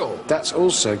worked at all. That's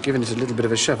also given it a little bit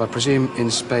of a shove. I presume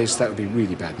in space that would be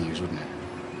really bad news, wouldn't it?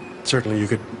 Certainly you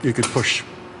could push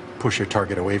your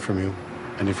target away from you.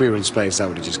 And if we were in space, that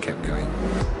would have just kept going.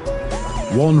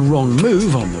 One wrong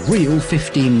move on the real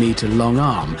 15-metre long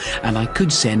arm, and I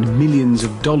could send millions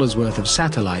of dollars worth of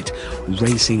satellite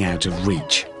racing out of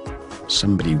reach.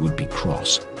 Somebody would be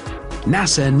cross.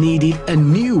 NASA needed a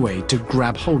new way to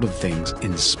grab hold of things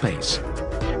in space.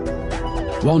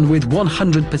 One with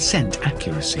 100%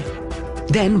 accuracy.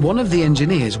 Then one of the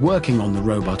engineers working on the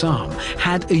robot arm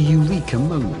had a eureka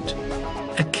moment.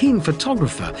 A keen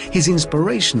photographer, his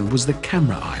inspiration was the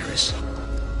camera iris.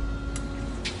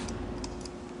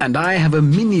 And I have a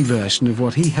mini version of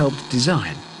what he helped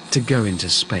design to go into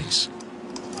space.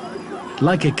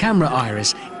 Like a camera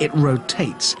iris, it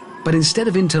rotates, but instead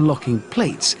of interlocking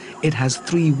plates, it has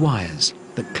 3 wires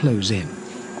that close in.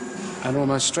 And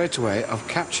almost straight away, I've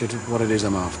captured what it is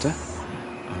I'm after.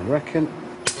 I reckon.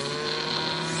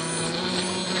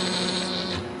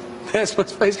 There's my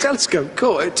space telescope.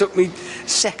 Cool. It took me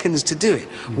seconds to do it.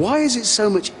 Why is it so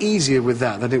much easier with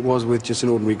that than it was with just an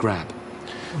ordinary grab?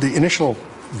 The initial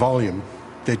volume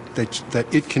that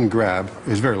it can grab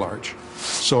is very large.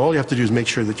 So all you have to do is make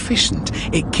sure that Efficient.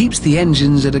 It keeps the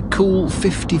engines at a cool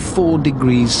 54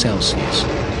 degrees Celsius.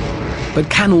 But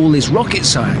can all this rocket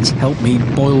science help me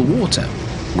boil water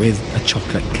with a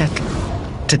chocolate kettle?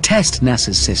 To test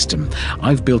NASA's system,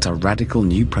 I've built a radical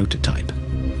new prototype.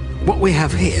 What we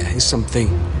have here is something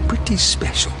pretty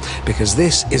special, because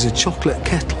this is a chocolate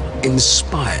kettle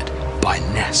inspired by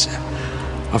NASA.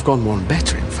 I've gone one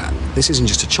better, in fact. This isn't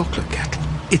just a chocolate kettle,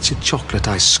 it's a chocolate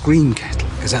ice cream kettle,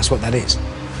 because that's what that is.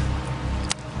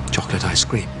 Chocolate ice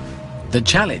cream. The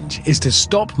challenge is to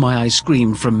stop my ice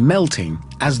cream from melting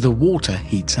as the water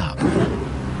heats up.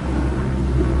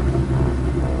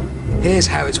 Here's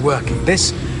how it's working.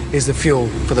 This is the fuel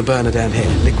for the burner down here,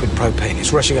 liquid propane.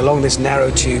 It's rushing along this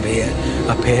narrow tube here,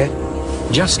 up here.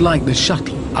 Just like the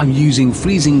shuttle, I'm using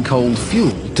freezing cold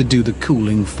fuel to do the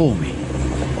cooling for me.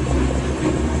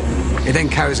 It then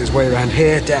carries its way around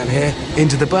here, down here,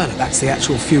 into the burner. That's the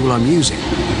actual fuel I'm using.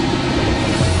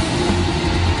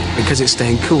 Because it's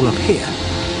staying cool up here,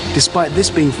 despite this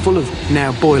being full of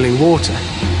now boiling water,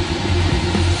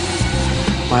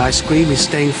 my ice cream is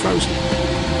staying frozen.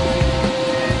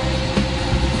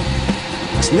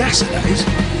 That's NASA, that is.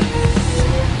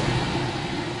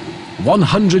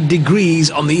 100 degrees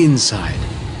on the inside,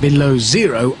 below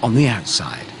 0 on the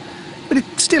outside. But it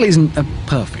still isn't a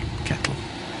perfect kettle.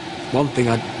 One thing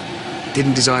I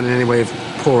didn't design in any way of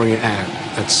pouring it out.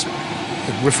 That's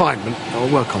refinement. I'll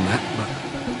work on that. But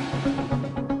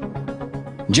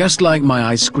just like my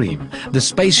ice cream, the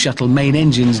space shuttle main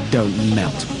engines don't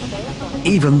melt,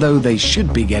 even though they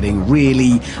should be getting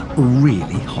really,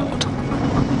 really hot.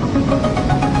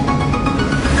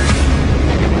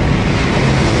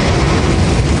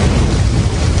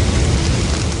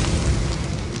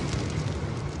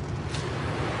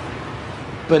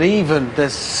 But even the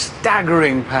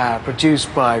staggering power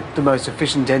produced by the most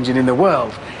efficient engine in the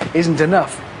world isn't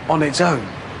enough on its own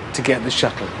to get the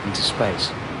shuttle into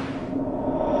space.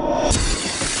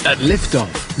 At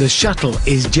liftoff, the shuttle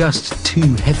is just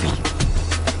too heavy.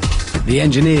 The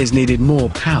engineers needed more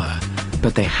power,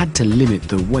 but they had to limit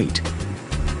the weight.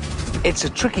 It's a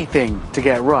tricky thing to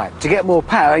get right. To get more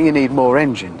power, you need more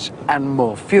engines and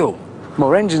more fuel.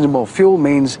 More engines and more fuel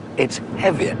means it's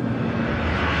heavier.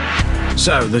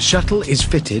 So the shuttle is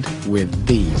fitted with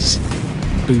these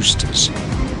boosters.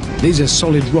 These are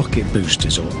solid rocket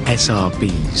boosters, or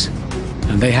SRBs,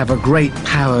 and they have a great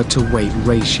power-to-weight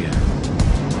ratio.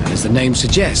 As the name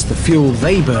suggests, the fuel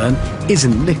they burn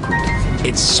isn't liquid,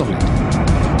 it's solid.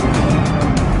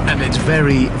 And it's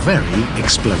very, very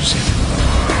explosive.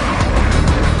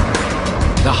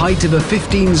 The height of a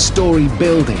 15-story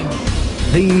building,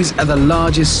 these are the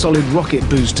largest solid rocket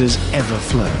boosters ever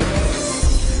flown.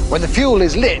 When the fuel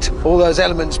is lit, all those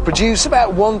elements produce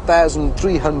about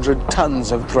 1,300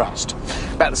 tons of thrust.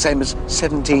 About the same as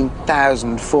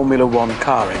 17,000 Formula One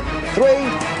carring. 3,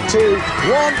 2,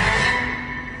 1...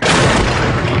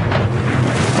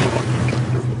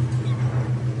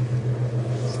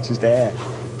 It's just air.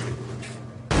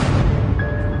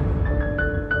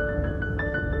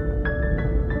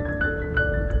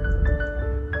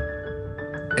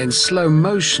 In slow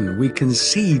motion, we can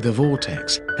see the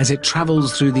vortex as it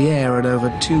travels through the air at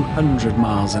over 200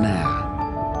 miles an hour.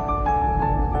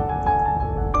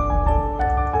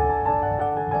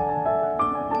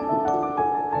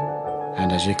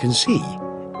 And as you can see,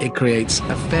 it creates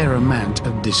a fair amount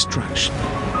of destruction.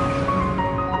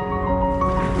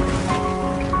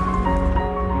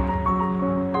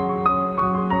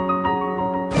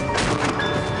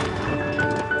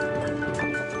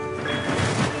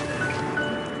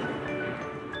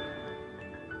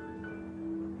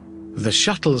 The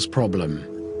shuttle's problem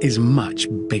is much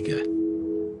bigger.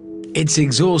 Its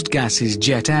exhaust gases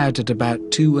jet out at about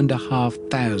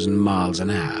 2,500 miles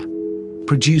an hour,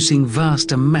 producing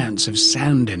vast amounts of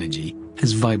sound energy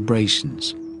as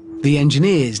vibrations. The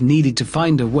engineers needed to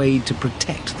find a way to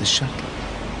protect the shuttle.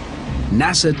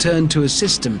 NASA turned to a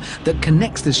system that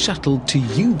connects the shuttle to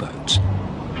U-boats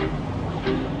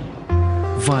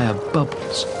via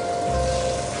bubbles.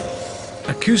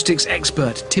 Acoustics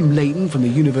expert Tim Layton from the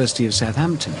University of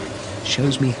Southampton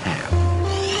shows me how.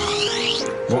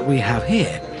 What we have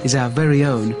here is our very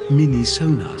own mini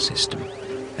sonar system.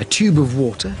 A tube of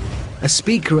water, a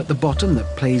speaker at the bottom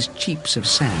that plays cheeps of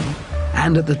sound,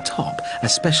 and at the top a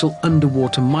special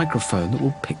underwater microphone that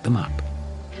will pick them up.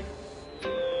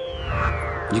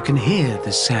 You can hear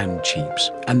the sound cheeps,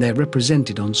 and they're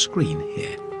represented on screen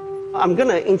here. I'm going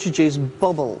to introduce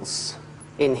bubbles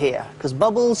in here, because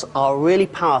bubbles are really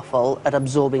powerful at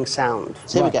absorbing sound.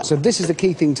 So here we go. So this is the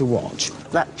key thing to watch.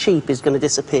 That cheap is going to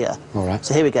disappear. All right.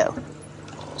 So here we go.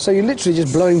 So you're literally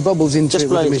just blowing bubbles into Just it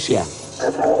with the blowing, machine?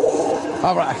 yeah.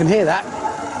 All right, I can hear that.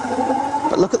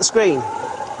 But look at the screen.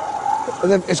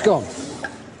 It's gone.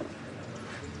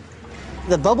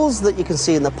 The bubbles that you can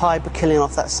see in the pipe are killing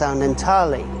off that sound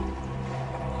entirely.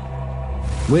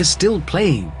 We're still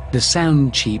playing the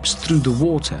sound cheeps through the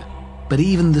water, but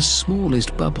even the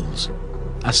smallest bubbles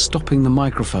are stopping the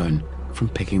microphone from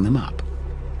picking them up.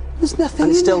 There's nothing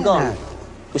And it's in still there gone. now.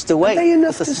 We're still waiting. Are they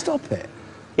enough to stop it?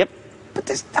 Yep. But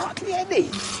there's hardly any.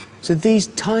 So these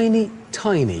tiny,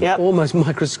 almost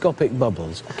microscopic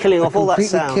bubbles killing off all that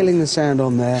completely sound. killing the sound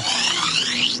on there.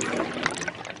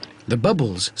 The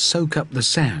bubbles soak up the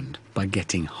sound by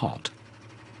getting hot.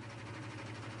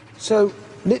 So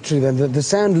literally then, the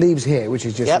sound leaves here, which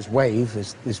is just this wave,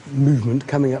 this movement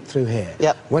coming up through here.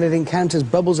 Yep. When it encounters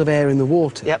bubbles of air in the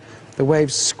water, Yep. the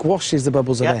wave squashes the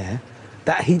bubbles of Yep. air,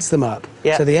 that heats them up.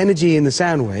 Yep. So the energy in the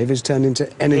sound wave is turned into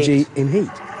energy in heat.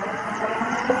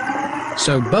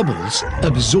 So bubbles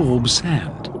absorb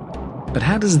sound. But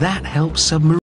how does that help submarines?